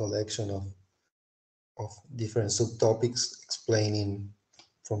like a collection of different subtopics explaining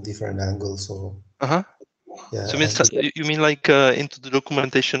from different angles. So yeah, so you mean like into the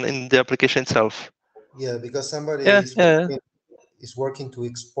documentation in the application itself? yeah, because somebody Yeah. is working to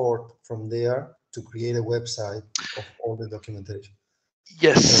export from there to create a website of all the documentation.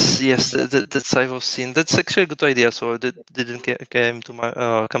 Yes, that's I've seen. That's actually a good idea. So that didn't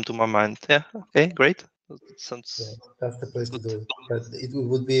come to my mind. Yeah. Okay. Great. That sounds. Yeah, that's the place good. to do it. But it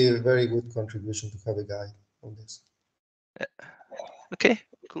would be a very good contribution to have a guide on this. Okay.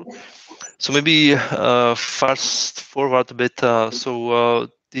 Cool. So maybe fast forward a bit.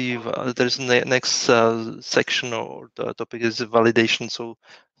 There's next section or the topic is validation. So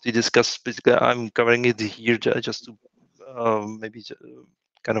we discussed basically. I'm covering it here just to maybe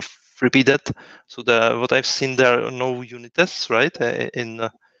kind of repeat that. So what I've seen, there are no unit tests, right? In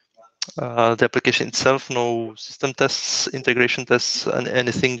the application itself, no system tests, integration tests, and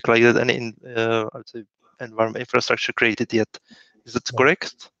anything like that. Any I would say environment infrastructure created yet. Is that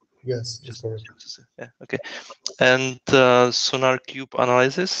correct? Yes, it's correct. Yeah, okay. And Sonar Cube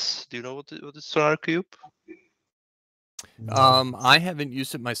analysis. Do you know what is Sonar Cube? I haven't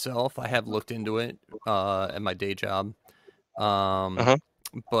used it myself. I have looked into it at my day job.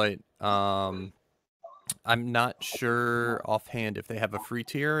 But I'm not sure offhand if they have a free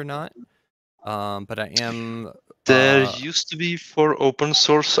tier or not. But I am. There used to be for open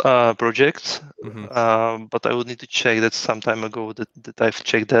source projects, but I would need to check that some time ago that I've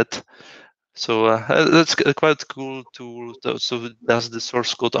checked that. So that's quite cool tool. So it does the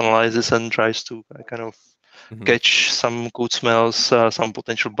source code analysis and tries to kind of catch some code smells, some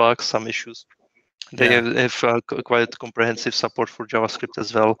potential bugs, some issues. They have quite comprehensive support for JavaScript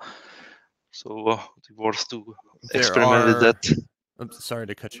as well. So it's worth to experiment with that. I'm sorry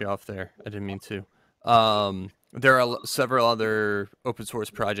to cut you off there. I didn't mean to. There are several other open source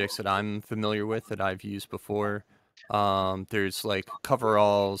projects that I'm familiar with that I've used before. There's like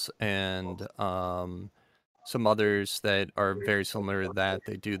coveralls and some others that are very similar to that.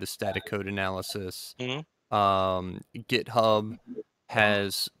 They do the static code analysis. GitHub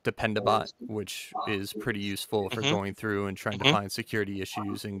has Dependabot, which is pretty useful for going through and trying to find security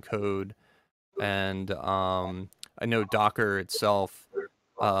issues in code. And I know Docker itself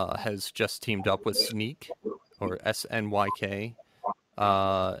has just teamed up with Snyk, or SNYK,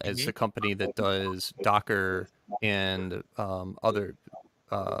 as a company that does Docker and other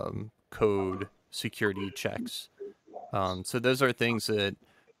code security checks. So those are things that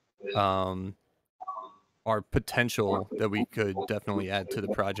are potential that we could definitely add to the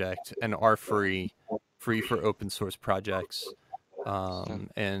project and are free for open source projects.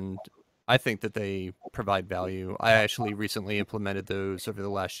 And I think that they provide value. I actually recently implemented those over the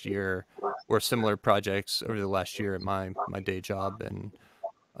last year, or similar projects over the last year at my day job, and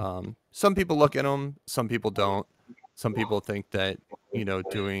Some people look at them, some people don't. Some people think that,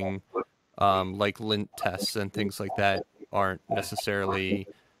 doing like lint tests and things like that aren't necessarily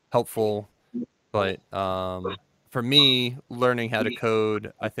helpful. But for me, learning how to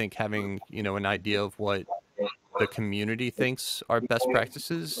code, I think having, an idea of what the community thinks are best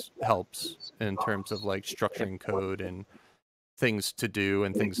practices helps in terms of like structuring code and things to do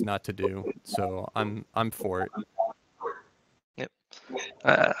and things not to do. So I'm for it. Yep.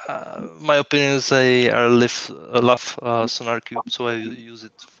 My opinion is I love SonarQube, so I use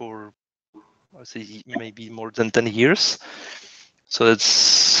it for, I say, maybe more than 10 years. So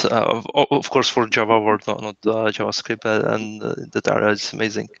it's of course for Java Word, not JavaScript, and that area is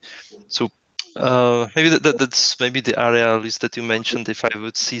amazing. So maybe that's maybe the area, at least, that you mentioned. If I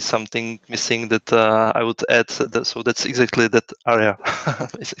would see something missing, that I would add. So that's exactly that area,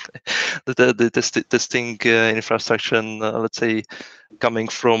 basically, the testing infrastructure, and let's say coming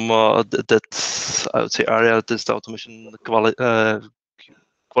from that I would say area, test automation,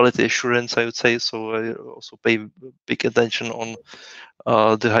 quality assurance, I would say. So I also pay big attention on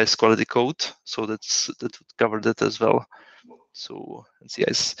the highest quality code. So that would cover that as well. So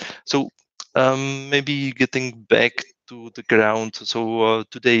yes. So maybe getting back to the ground. So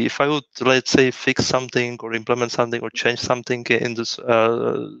today, if I would, let's say, fix something or implement something or change something in this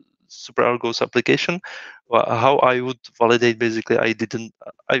Superalgos application, how I would validate, basically, I did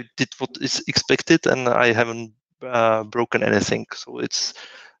what is expected and I haven't broken anything. So it's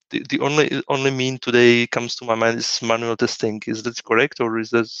the only mean today comes to my mind is manual testing. Is that correct, or is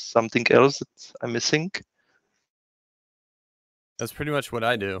there something else that I'm missing? That's pretty much what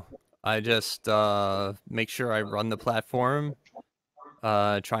I do. I just make sure I run the platform,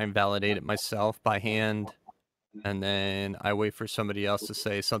 try and validate it myself by hand, and then I wait for somebody else to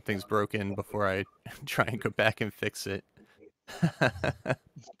say something's broken before I try and go back and fix it.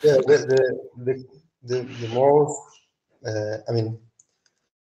 Yeah, the most, I mean,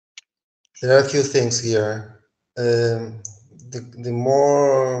 there are a few things here. The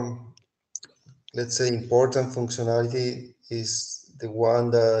more, let's say, important functionality is the one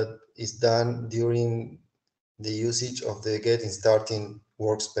that is done during the usage of the getting starting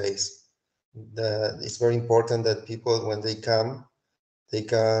workspace. It's very important that people, when they come, they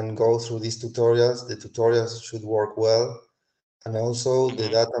can go through these tutorials. The tutorials should work well. And also the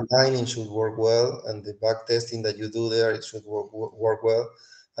data mining should work well, and the back testing that you do there, it should work well.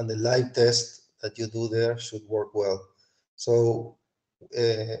 And the live test that you do there should work well. So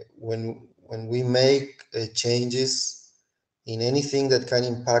when we make changes in anything that can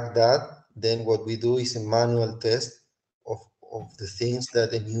impact that, then what we do is a manual test of the things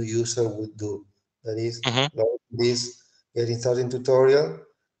that a new user would do. That is, this getting started tutorial,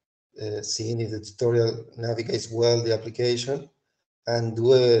 seeing if the tutorial navigates well the application, and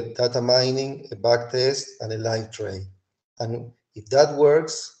do a data mining, a back test, and a live trade. And if that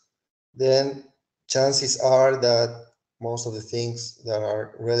works, then chances are that most of the things that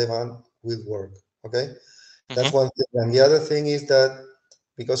are relevant will work. Okay, that's one thing. And the other thing is that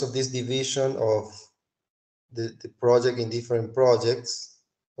because of this division of the project in different projects,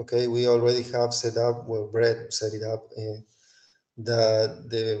 okay, we already have set up, well, Brett set it up, that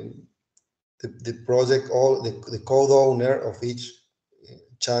the project, the code owner of each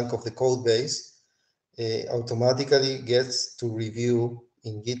chunk of the code base automatically gets to review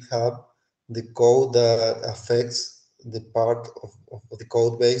in GitHub the code that affects the part of the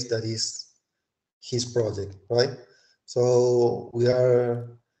code base that is his project, right? So we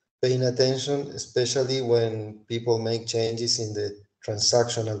are paying attention, especially when people make changes in the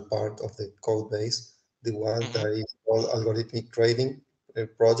transactional part of the code base, the one that is called algorithmic trading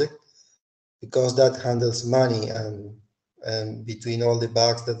project, because that handles money, and between all the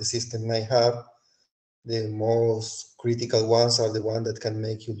bugs that the system may have, the most critical ones are the ones that can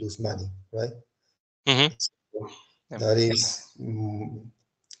make you lose money, right? So that is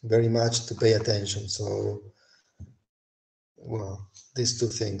very much to pay attention. So, well, these two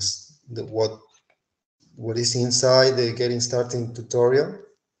things, what is inside the getting started tutorial,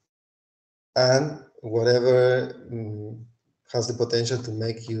 and whatever has the potential to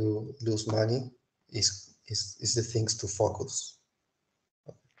make you lose money is the things to focus.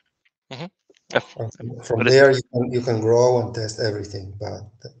 From there, you can grow and test everything, but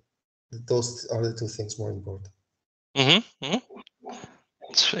those are the two things more important.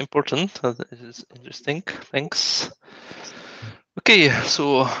 It's important. It is interesting. Thanks. Okay,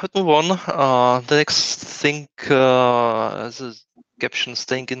 so let's move on. The next thing as a caption,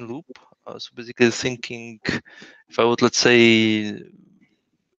 staying in loop. So basically thinking, if I would, let's say,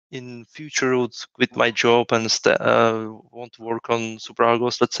 in future would quit my job and want to work on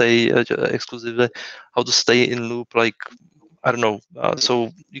Superalgos, let's say exclusively, how to stay in loop, like, I don't know.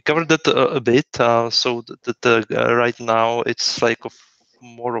 So you covered that a bit. So that right now it's like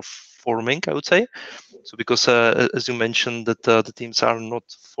more of forming, I would say. So because as you mentioned that the teams are not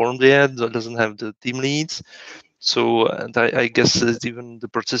formed yet, doesn't have the team leads. So and I guess that even the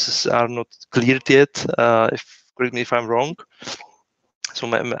processes are not cleared yet. If correct me if I'm wrong. So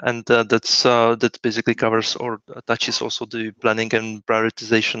and that basically covers or touches also the planning and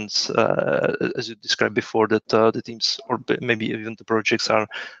prioritizations, as you described before, that the teams or maybe even the projects are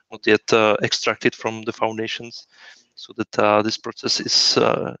not yet extracted from the foundations, so that this process is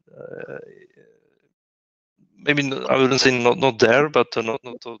maybe I wouldn't say not there, but not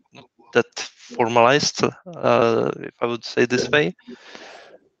that formalized, if I would say this way.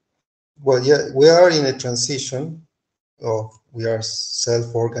 Well, yeah, we are in a transition of we are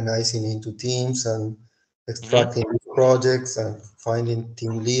self-organizing into teams and extracting projects and finding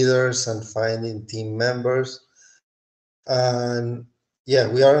team leaders and finding team members. And yeah,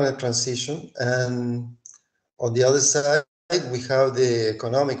 we are in a transition. And on the other side, we have the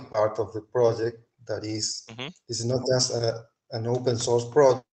economic part of the project that is not just an open source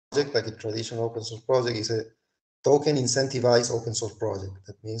project, like a traditional open source project. It's a token incentivized open source project.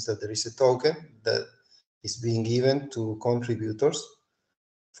 That means that there is a token that is being given to contributors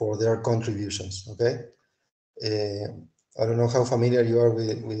for their contributions, okay? I don't know how familiar you are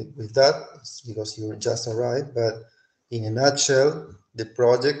with that, because you just arrived, but in a nutshell, the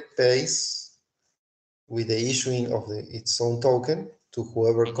project pays with the issuing of its own token to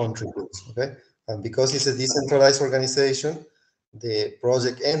whoever contributes, okay? And because it's a decentralized organization, the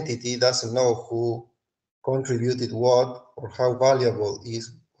project entity doesn't know who contributed what or how valuable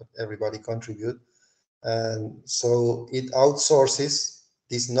is what everybody contribute. And so it outsources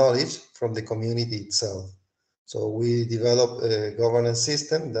this knowledge from the community itself. So we develop a governance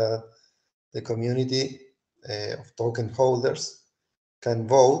system that the community of token holders can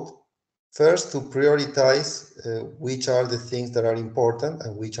vote first to prioritize which are the things that are important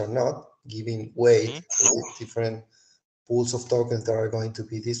and which are not, giving weight to the different pools of tokens that are going to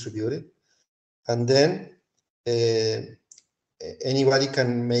be distributed. And then anybody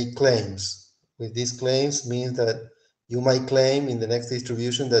can make claims. With these claims means that you might claim in the next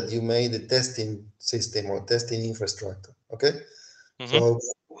distribution that you made the testing system or testing infrastructure, okay? So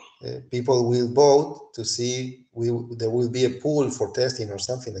people will vote to see, there will be a pool for testing or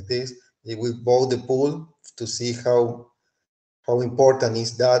something like this. They will vote the pool to see how important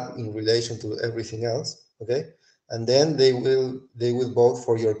is that in relation to everything else, okay? And then they will vote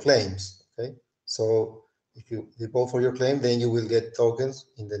for your claims, okay? So if they vote for your claim, then you will get tokens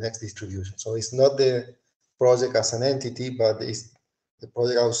in the next distribution. So it's not the project as an entity, but it's the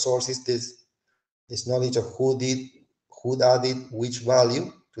project outsources this knowledge of who added which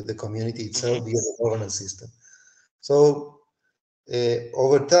value to the community itself via the governance system. So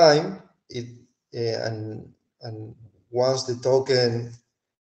over time, and once the token,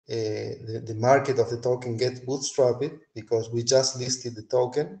 the market of the token gets bootstrapped, because we just listed the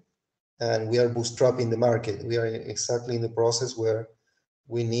token and we are bootstrapping the market. We are exactly in the process where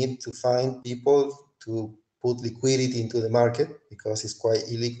we need to find people to put liquidity into the market, because it's quite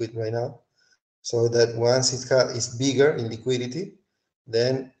illiquid right now. So that once it's bigger in liquidity,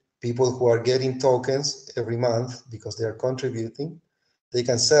 then people who are getting tokens every month because they are contributing, they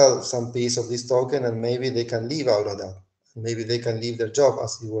can sell some piece of this token and maybe they can live out of that. Maybe they can leave their job,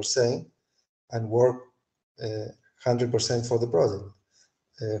 as you were saying, and work 100% for the project.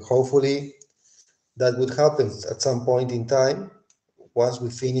 Hopefully that would happen at some point in time once we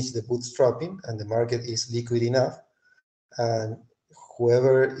finish the bootstrapping and the market is liquid enough. And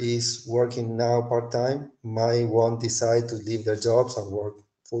whoever is working now part-time might won't decide to leave their jobs and work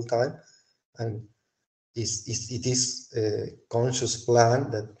full-time. And it is a conscious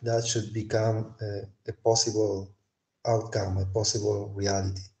plan that should become a possible outcome, a possible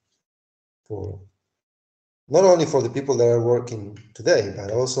reality for not only for the people that are working today,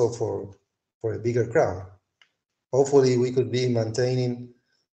 but also for a bigger crowd. Hopefully we could be maintaining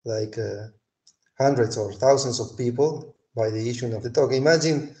like hundreds or thousands of people by the issuing of the token.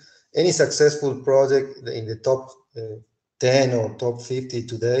 Imagine any successful project in the top 10 or top 50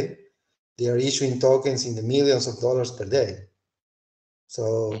 today, they are issuing tokens in the millions of dollars per day.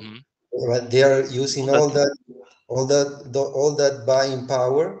 So they are using all that buying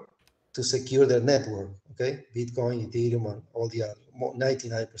power to secure their network, okay? Bitcoin, Ethereum, and all the other,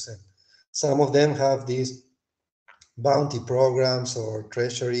 99%. Some of them have these bounty programs or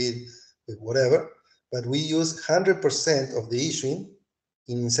treasury, whatever, but we use 100% of the issuing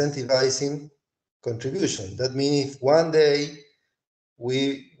in incentivizing contribution. That means if one day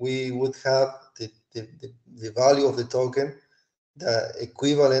we would have the value of the token, the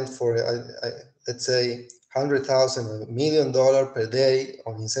equivalent for, let's say, $100,000, $1 million per day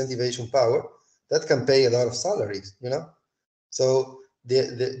on incentivization power, that can pay a lot of salaries, you know? So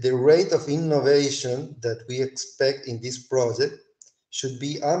the rate of innovation that we expect in this project should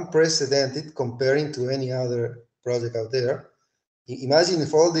be unprecedented comparing to any other project out there. Imagine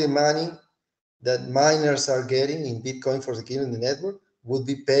if all the money that miners are getting in Bitcoin for securing the network would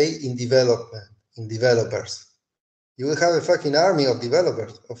be paid in development, in developers. You will have a fucking army of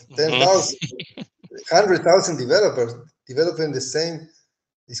developers, of 10,000, 100,000 developers developing the same.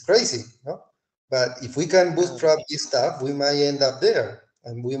 It's crazy, no? But if we can bootstrap this stuff, we might end up there.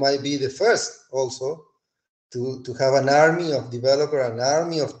 And we might be the first also to have an army of developers, an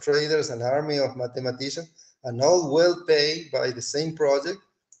army of traders, an army of mathematicians, and all well paid by the same project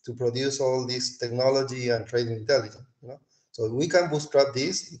to produce all this technology and trading intelligence. You know? So if we can bootstrap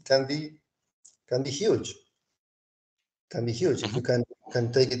this, it can be huge. Can be huge if we can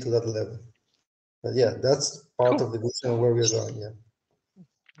take it to that level. But yeah, that's part of the vision where we're going.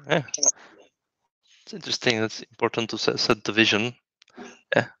 Yeah, it's interesting. It's important to set the vision.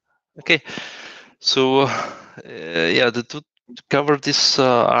 Yeah. Okay. So yeah, to cover this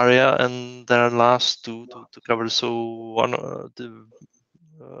area, and there are last two to cover. So one, the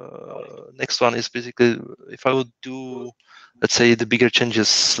next one is basically if I would do, let's say, the bigger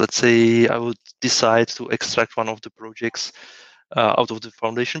changes. Let's say I would decide to extract one of the projects out of the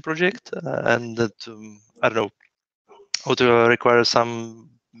foundation project, and that I don't know, would require some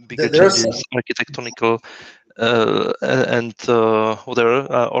bigger changes, architectonical and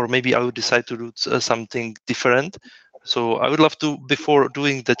whatever, or maybe I would decide to do something different. So I would love to, before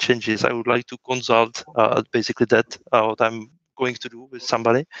doing the changes, I would like to consult basically that what I'm going to do with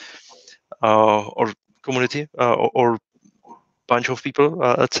somebody or community or bunch of people,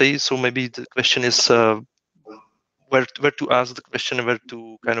 let's say. So maybe the question is where to ask the question, where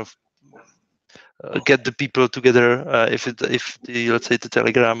to kind of get the people together. If the, let's say, the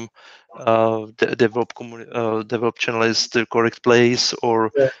Telegram develop channel is the correct place,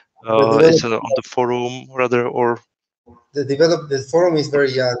 or is it on the forum rather, or the forum is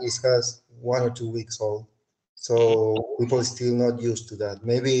very young. It has 1 or 2 weeks old, so people are still not used to that.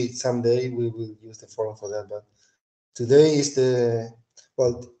 Maybe someday we will use the forum for that, but today is today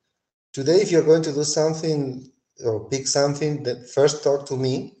if you're going to do something or pick something, that first talk to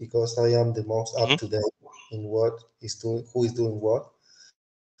me, because I am the most up to date in what is doing, who is doing what,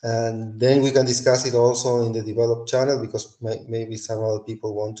 and then we can discuss it also in the develop channel, because maybe some other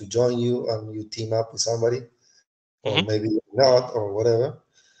people want to join you and you team up with somebody, or maybe not, or whatever.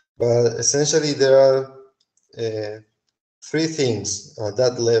 But essentially there are 3 things at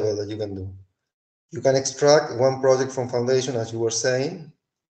that level that you can do. You can extract one project from foundation, as you were saying,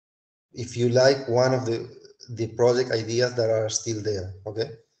 if you like one of the project ideas that are still there, okay?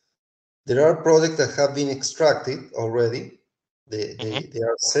 There are projects that have been extracted already. They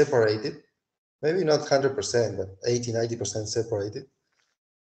are separated, maybe not 100%, but 80, 90% separated.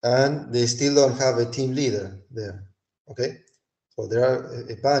 And they still don't have a team leader there, okay? So there are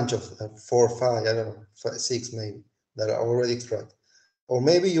a bunch of 4 or 5, I don't know, 5, 6 maybe, that are already extracted. Or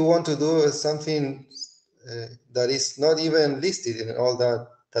maybe you want to do something that is not even listed in all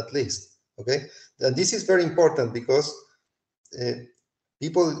that list, okay? And this is very important because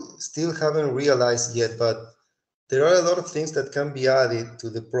people still haven't realized yet, but there are a lot of things that can be added to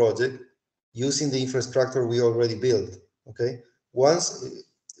the project using the infrastructure we already built, okay? Once,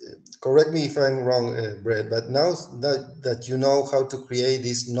 correct me if I'm wrong, Brett, but now that you know how to create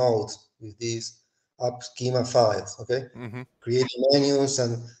these nodes with these app schema files, okay? Create menus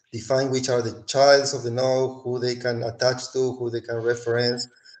and define which are the childs of the node, who they can attach to, who they can reference.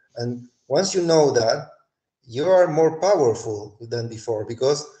 And once you know that, you are more powerful than before,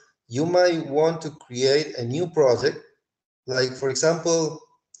 because you might want to create a new project, like, for example,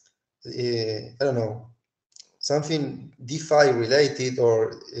 I don't know, something DeFi related,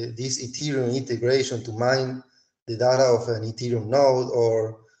 or this Ethereum integration to mine the data of an Ethereum node,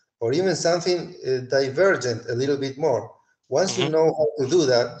 or even something divergent a little bit more. Once you know how to do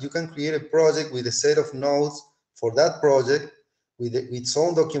that, you can create a project with a set of nodes for that project, with its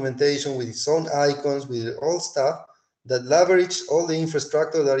own documentation, with its own icons, with all stuff that leverage all the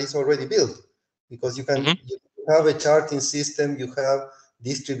infrastructure that is already built. Because you have a charting system, you have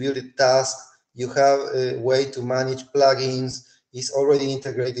distributed tasks, you have a way to manage plugins. It's already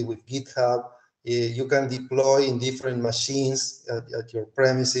integrated with GitHub. You can deploy in different machines at your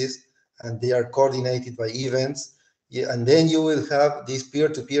premises, and they are coordinated by events. Yeah, and then you will have this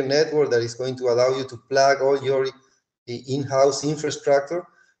peer-to-peer network that is going to allow you to plug all your in-house infrastructure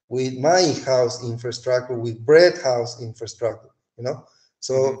with my in-house infrastructure, with Brett's house infrastructure, you know?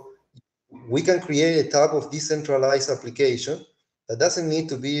 So we can create a type of decentralized application that doesn't need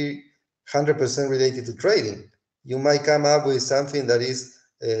to be 100% related to trading. You might come up with something that is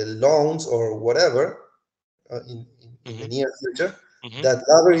loans or whatever in the near future that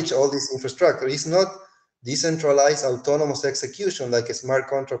leverage all this infrastructure. It's not decentralized autonomous execution like a smart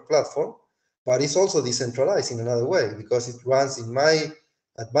contract platform, but it's also decentralized in another way because it runs at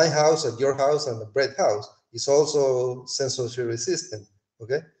my house, at your house, and at Brett's house. It's also censorship resistant.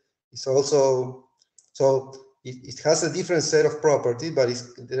 Okay, it's also so it has a different set of properties, but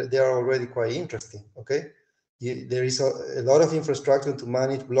they are already quite interesting. Okay, there is a lot of infrastructure to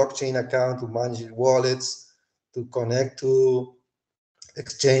manage blockchain account, to manage wallets, to connect to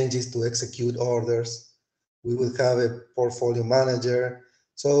exchanges, to execute orders. We will have a portfolio manager.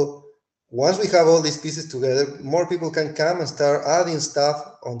 So once we have all these pieces together, more people can come and start adding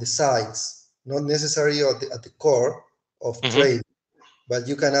stuff on the sides, not necessarily at the core of trade, but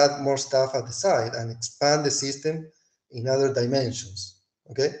you can add more stuff at the side and expand the system in other dimensions,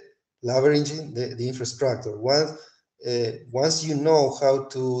 okay? Leveraging the infrastructure. Once you know how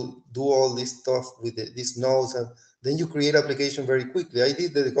to do all this stuff with these nodes, and then you create application very quickly. I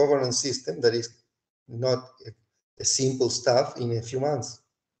did the governance system that is not a simple stuff in a few months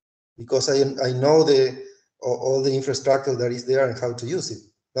because I know all the infrastructure that is there and how to use it.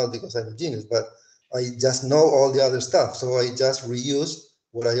 Not because I'm a genius, but I just know all the other stuff. So I just reuse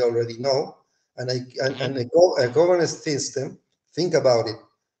what I already know. And a governance system, think about it,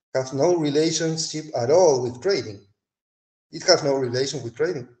 has no relationship at all with trading. It has no relation with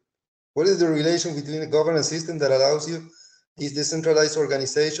trading. What is the relation between a governance system that allows you this decentralized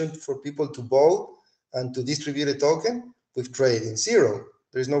organization for people to vote and to distribute a token with trading? Zero.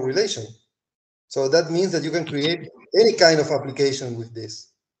 There is no relation. So that means that you can create any kind of application with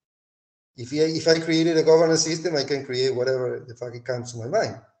this. If I created a governance system, I can create whatever the fuck it comes to my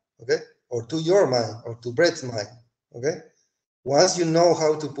mind, okay? Or to your mind, or to Brett's mind, okay? Once you know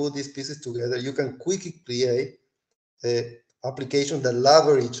how to put these pieces together, you can quickly create a application that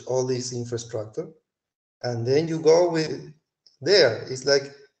leverage all this infrastructure, and then you go with there. It's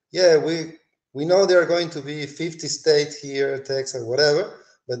like, yeah, we know there are going to be 50 states here, Texas, whatever,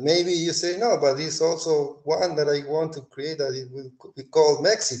 but maybe you say, no, but there's also one that I want to create that it will be called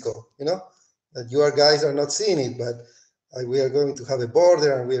Mexico, you know, that you guys are not seeing it, but we are going to have a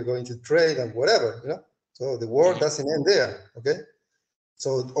border and we are going to trade and whatever, you know. So the war doesn't end there, okay?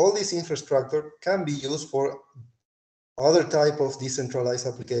 So all this infrastructure can be used for other type of decentralized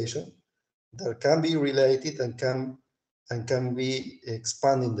application that can be related and can be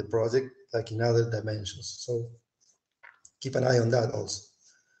expanding the project like in other dimensions. So keep an eye on that also.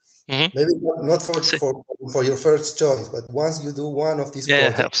 Maybe not for your first choice, but once you do one of these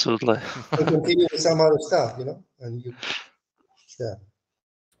projects, absolutely. you continue with some other stuff, you know, and you,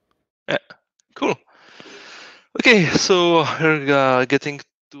 yeah, cool. Okay, so we're getting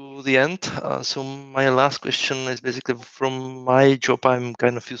to the end. So my last question is basically from my job. I'm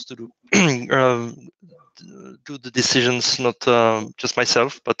kind of used to do the decisions, not just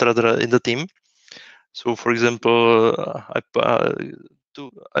myself, but rather in the team. So, for example,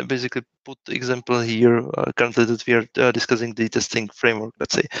 I basically put the example here currently that we are discussing the testing framework.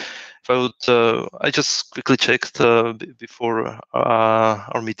 Let's say, if I would, I just quickly checked before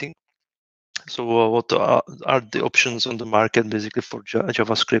our meeting. So, what are the options on the market basically for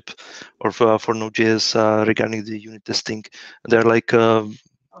JavaScript or for Node.js regarding the unit testing? There are like I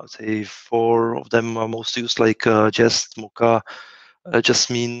would say 4 of them are most used, like Jest, Mocha,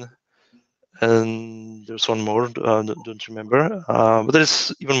 Jasmine, and there's one more, don't remember, but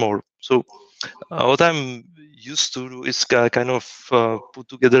there's even more. So what I'm used to do is kind of put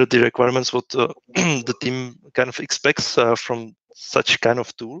together the requirements what the team kind of expects from such kind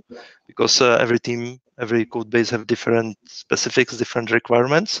of tool, because every team, every code base have different specifics, different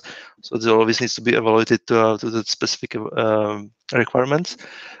requirements. So it always needs to be evaluated to the specific requirements.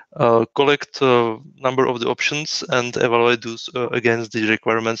 Collect number of the options and evaluate those against the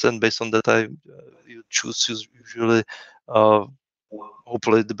requirements, and based on that you choose usually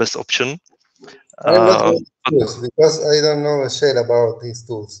hopefully the best option. I'm not going to tools because I don't know a shit about these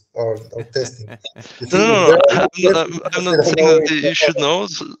tools or testing. No. I'm not saying that you should know.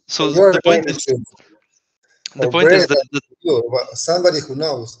 So the point is, that you, somebody who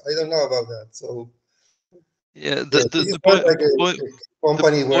knows. I don't know about that. So yeah, this is not like a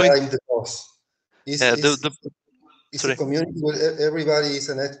company where I'm the boss. It's a community where everybody is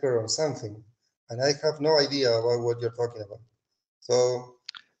an expert on something, and I have no idea about what you're talking about. So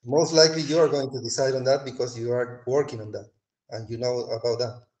most likely you are going to decide on that because you are working on that and you know about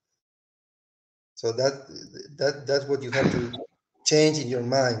that. So that's what you have to change in your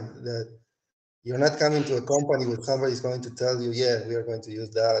mind, that you're not coming to a company where somebody's going to tell you, yeah, we are going to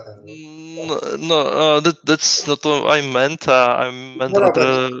use that. And No, that's not what I meant. I meant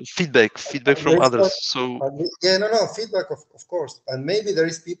rather feedback from others. So yeah, no, feedback of course, and maybe there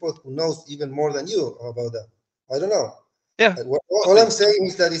is people who knows even more than you about that. I don't know. Yeah, All I'm saying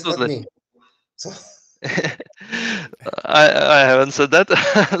is that it's not me. So I haven't said that.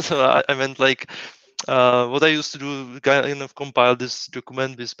 So I meant like what I used to do, kind of compile this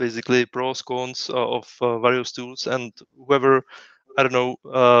document with basically pros, cons of various tools, and whoever, I don't know,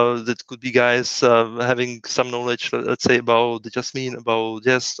 that could be guys having some knowledge, let's say about the Jasmine, about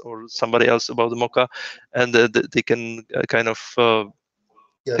Jest, or somebody else about the Mocha, and they can kind of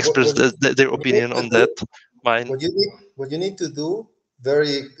express their opinion on that. Mine. What you need to do,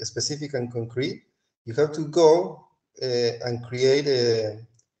 very specific and concrete, you have to go and create a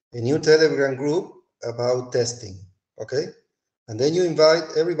new Telegram group about testing, okay? And then you invite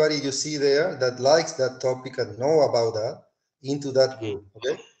everybody you see there that likes that topic and know about that into that group,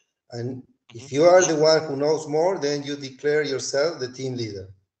 okay? And if you are the one who knows more, then you declare yourself the team leader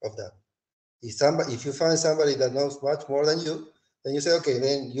of that. If you find somebody that knows much more than you, then you say, okay,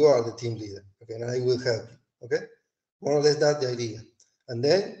 then you are the team leader, okay, and I will help you, okay? More or less that's the idea. And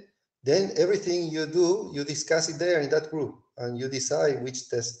then everything you do, you discuss it there in that group, and you decide which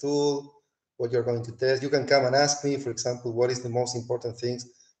test tool, what you're going to test. You can come and ask me, for example, what is the most important things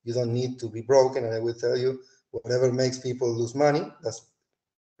you don't need to be broken, and I will tell you whatever makes people lose money, that's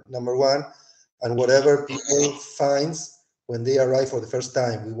number one, and whatever people finds when they arrive for the first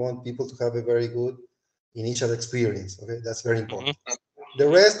time. We want people to have a very good initial experience, okay? That's very important. The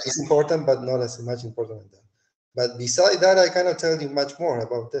rest is important, but not as much important as that. But beside that, I cannot tell you much more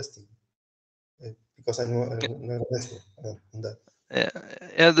about testing because I'm not an expert on that.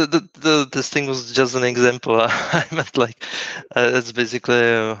 Yeah. This thing was just an example. I meant like it's basically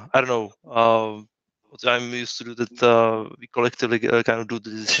I don't know. What I'm used to do that we collectively kind of do the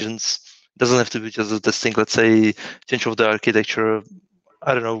decisions. It doesn't have to be just a testing. Let's say change of the architecture.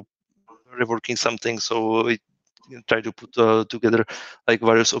 I don't know, reworking something. So we try to put together like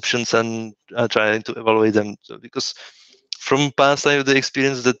various options and trying to evaluate them. So, because from past, I have the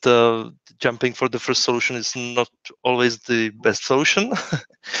experience that jumping for the first solution is not always the best solution.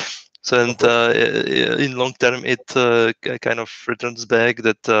 So, and in long term, it kind of returns back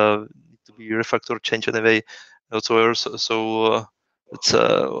that need to be refactored, change anyway, whatsoever. So that's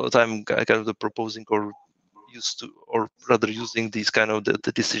what I'm kind of proposing or used to, or rather using these kind of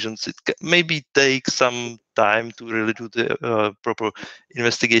the decisions. It maybe takes some time to really do the proper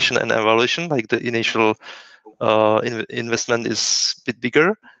investigation and evaluation. Like the initial investment is a bit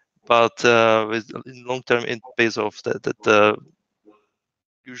bigger, but in long term it pays off. That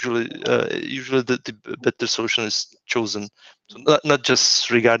usually the better solution is chosen. So not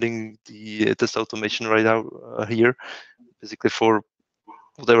just regarding the test automation right now here, basically for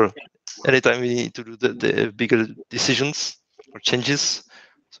whatever. Anytime we need to do the bigger decisions or changes,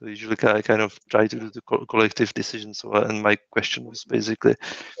 so usually I kind of try to do the collective decisions. So, and my question was basically,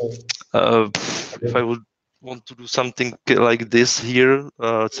 if I would want to do something like this here,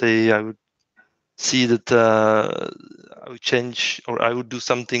 let's say I would see that I would change or I would do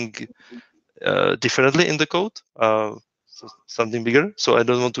something differently in the code, so something bigger. So I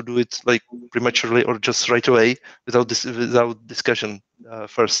don't want to do it like prematurely or just right away without discussion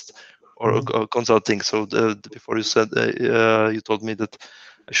first or consulting. So before you said you told me that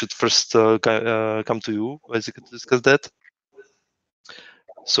I should first come to you basically to discuss that.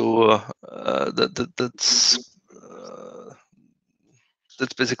 So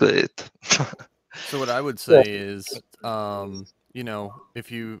that's basically it. So what I would say is, you know,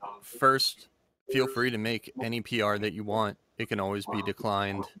 if you first feel free to make any PR that you want, it can always be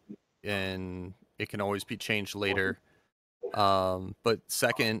declined and it can always be changed later. But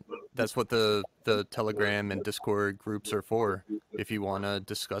second, that's what the Telegram and Discord groups are for. If you want to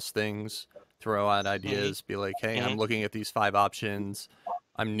discuss things, throw out ideas, be like, hey, I'm looking at these 5 options.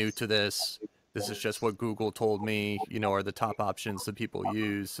 I'm new to this. This is just what Google told me, you know, are the top options that people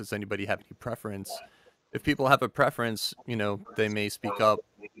use. Does anybody have any preference? If people have a preference, you know, they may speak up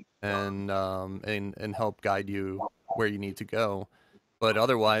and help guide you where you need to go. But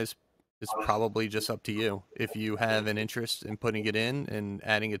otherwise, it's probably just up to you. If you have an interest in putting it in and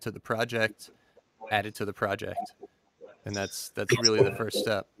adding it to the project, add it to the project. And that's really the first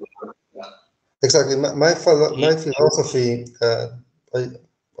step. Exactly. My philosophy,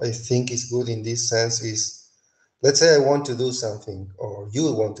 I think is good in this sense is, let's say I want to do something, or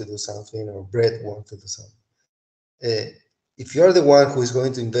you want to do something, or Brett wants to do something. If you're the one who is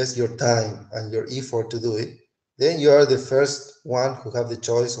going to invest your time and your effort to do it, then you are the first one who have the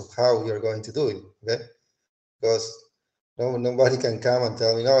choice of how you're going to do it. Okay, because nobody can come and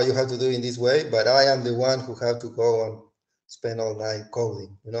tell me, no, you have to do it in this way, but I am the one who have to go and spend all night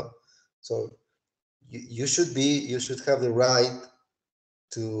coding, So you should have the right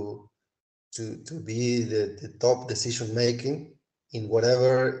to be the top decision making in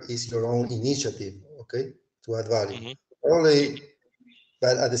whatever is your own initiative, okay, to add value. Only,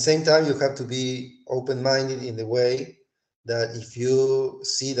 but at the same time, you have to be open-minded in the way that if you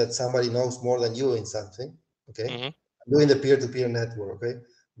see that somebody knows more than you in something, okay, I'm doing the peer-to-peer network, okay,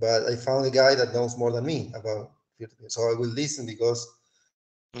 but I found a guy that knows more than me about peer-to-peer, so I will listen because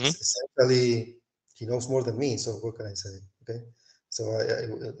essentially he knows more than me. So what can I say? Okay, so I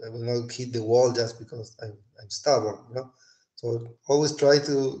will not hit the wall just because I'm stubborn, So always try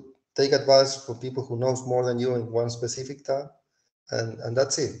to take advice from people who knows more than you in one specific time, and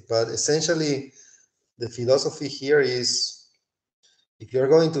that's it. But essentially, the philosophy here is, if you're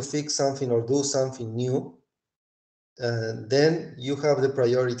going to fix something or do something new, then you have the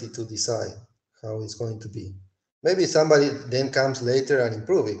priority to decide how it's going to be. Maybe somebody then comes later and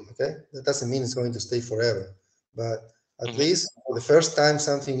improve it, okay? That doesn't mean it's going to stay forever. But at least for the first time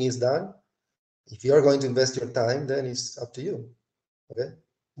something is done, if you are going to invest your time, then it's up to you, okay?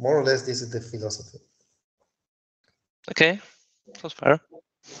 More or less, this is the philosophy. Okay, that's fair.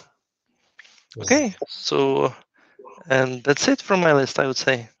 Yeah. Okay, so, and that's it from my list, I would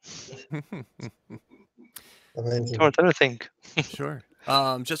say. Amazing. Covered everything. Sure.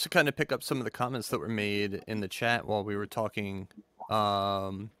 Just to kind of pick up some of the comments that were made in the chat while we were talking,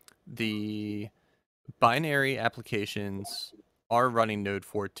 the binary applications are running Node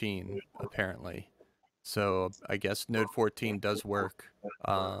 14 apparently. So I guess Node 14 does work.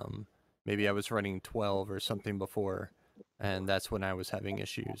 Maybe I was running 12 or something before, and that's when I was having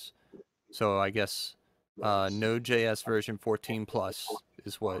issues. So I guess Node.js version 14 plus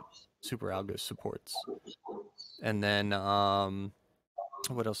is what Superalgos supports. And then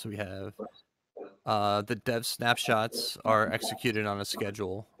what else do we have? The dev snapshots are executed on a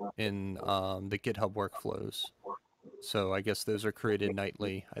schedule in the GitHub workflows. So I guess those are created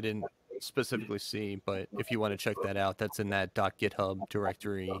nightly. I didn't specifically see, but if you want to check that out, that's in that .github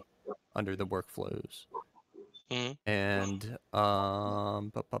directory under the workflows. And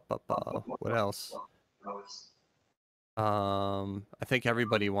what else? I think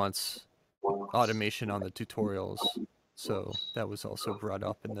everybody wants automation on the tutorials, so that was also brought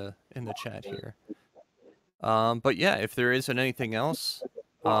up in the chat here. But yeah, if there isn't anything else,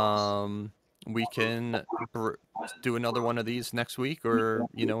 we can do another one of these next week, or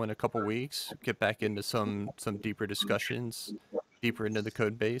in a couple weeks, get back into some deeper discussions, deeper into the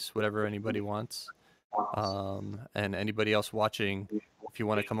code base, whatever anybody wants. And anybody else watching, if you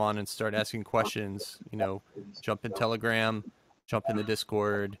want to come on and start asking questions, jump in Telegram, jump in the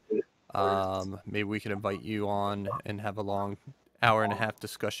Discord. Maybe we can invite you on and have a long hour-and-a-half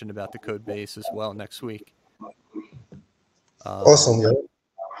discussion about the code base as well next week. Awesome, yeah.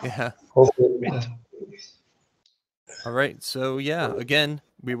 Yeah. All right, so yeah, again,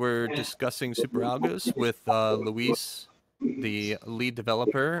 we were discussing Superalgos with Luis, the lead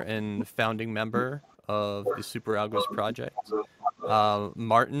developer and founding member of the Superalgos project.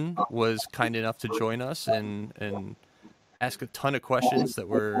 Martin was kind enough to join us and ask a ton of questions that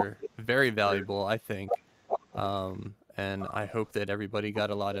were very valuable, I think. And I hope that everybody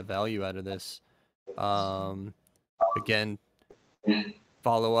got a lot of value out of this. Again,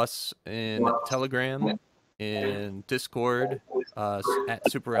 follow us in Telegram, in Discord, at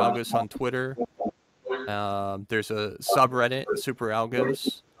Superalgos on Twitter. There's a subreddit,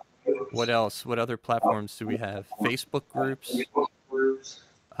 Superalgos. What else? What other platforms do we have? Facebook groups.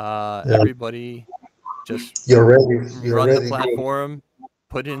 Everybody just run the platform,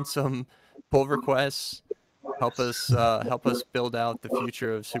 put in some pull requests, help us build out the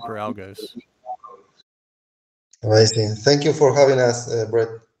future of Superalgos. Amazing. Thank you for having us, Brett.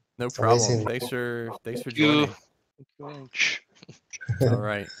 No problem. Thanks for joining. Thank you very much. All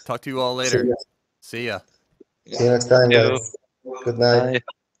right. Talk to you all later. See ya. See you next time, guys. Good night. Bye.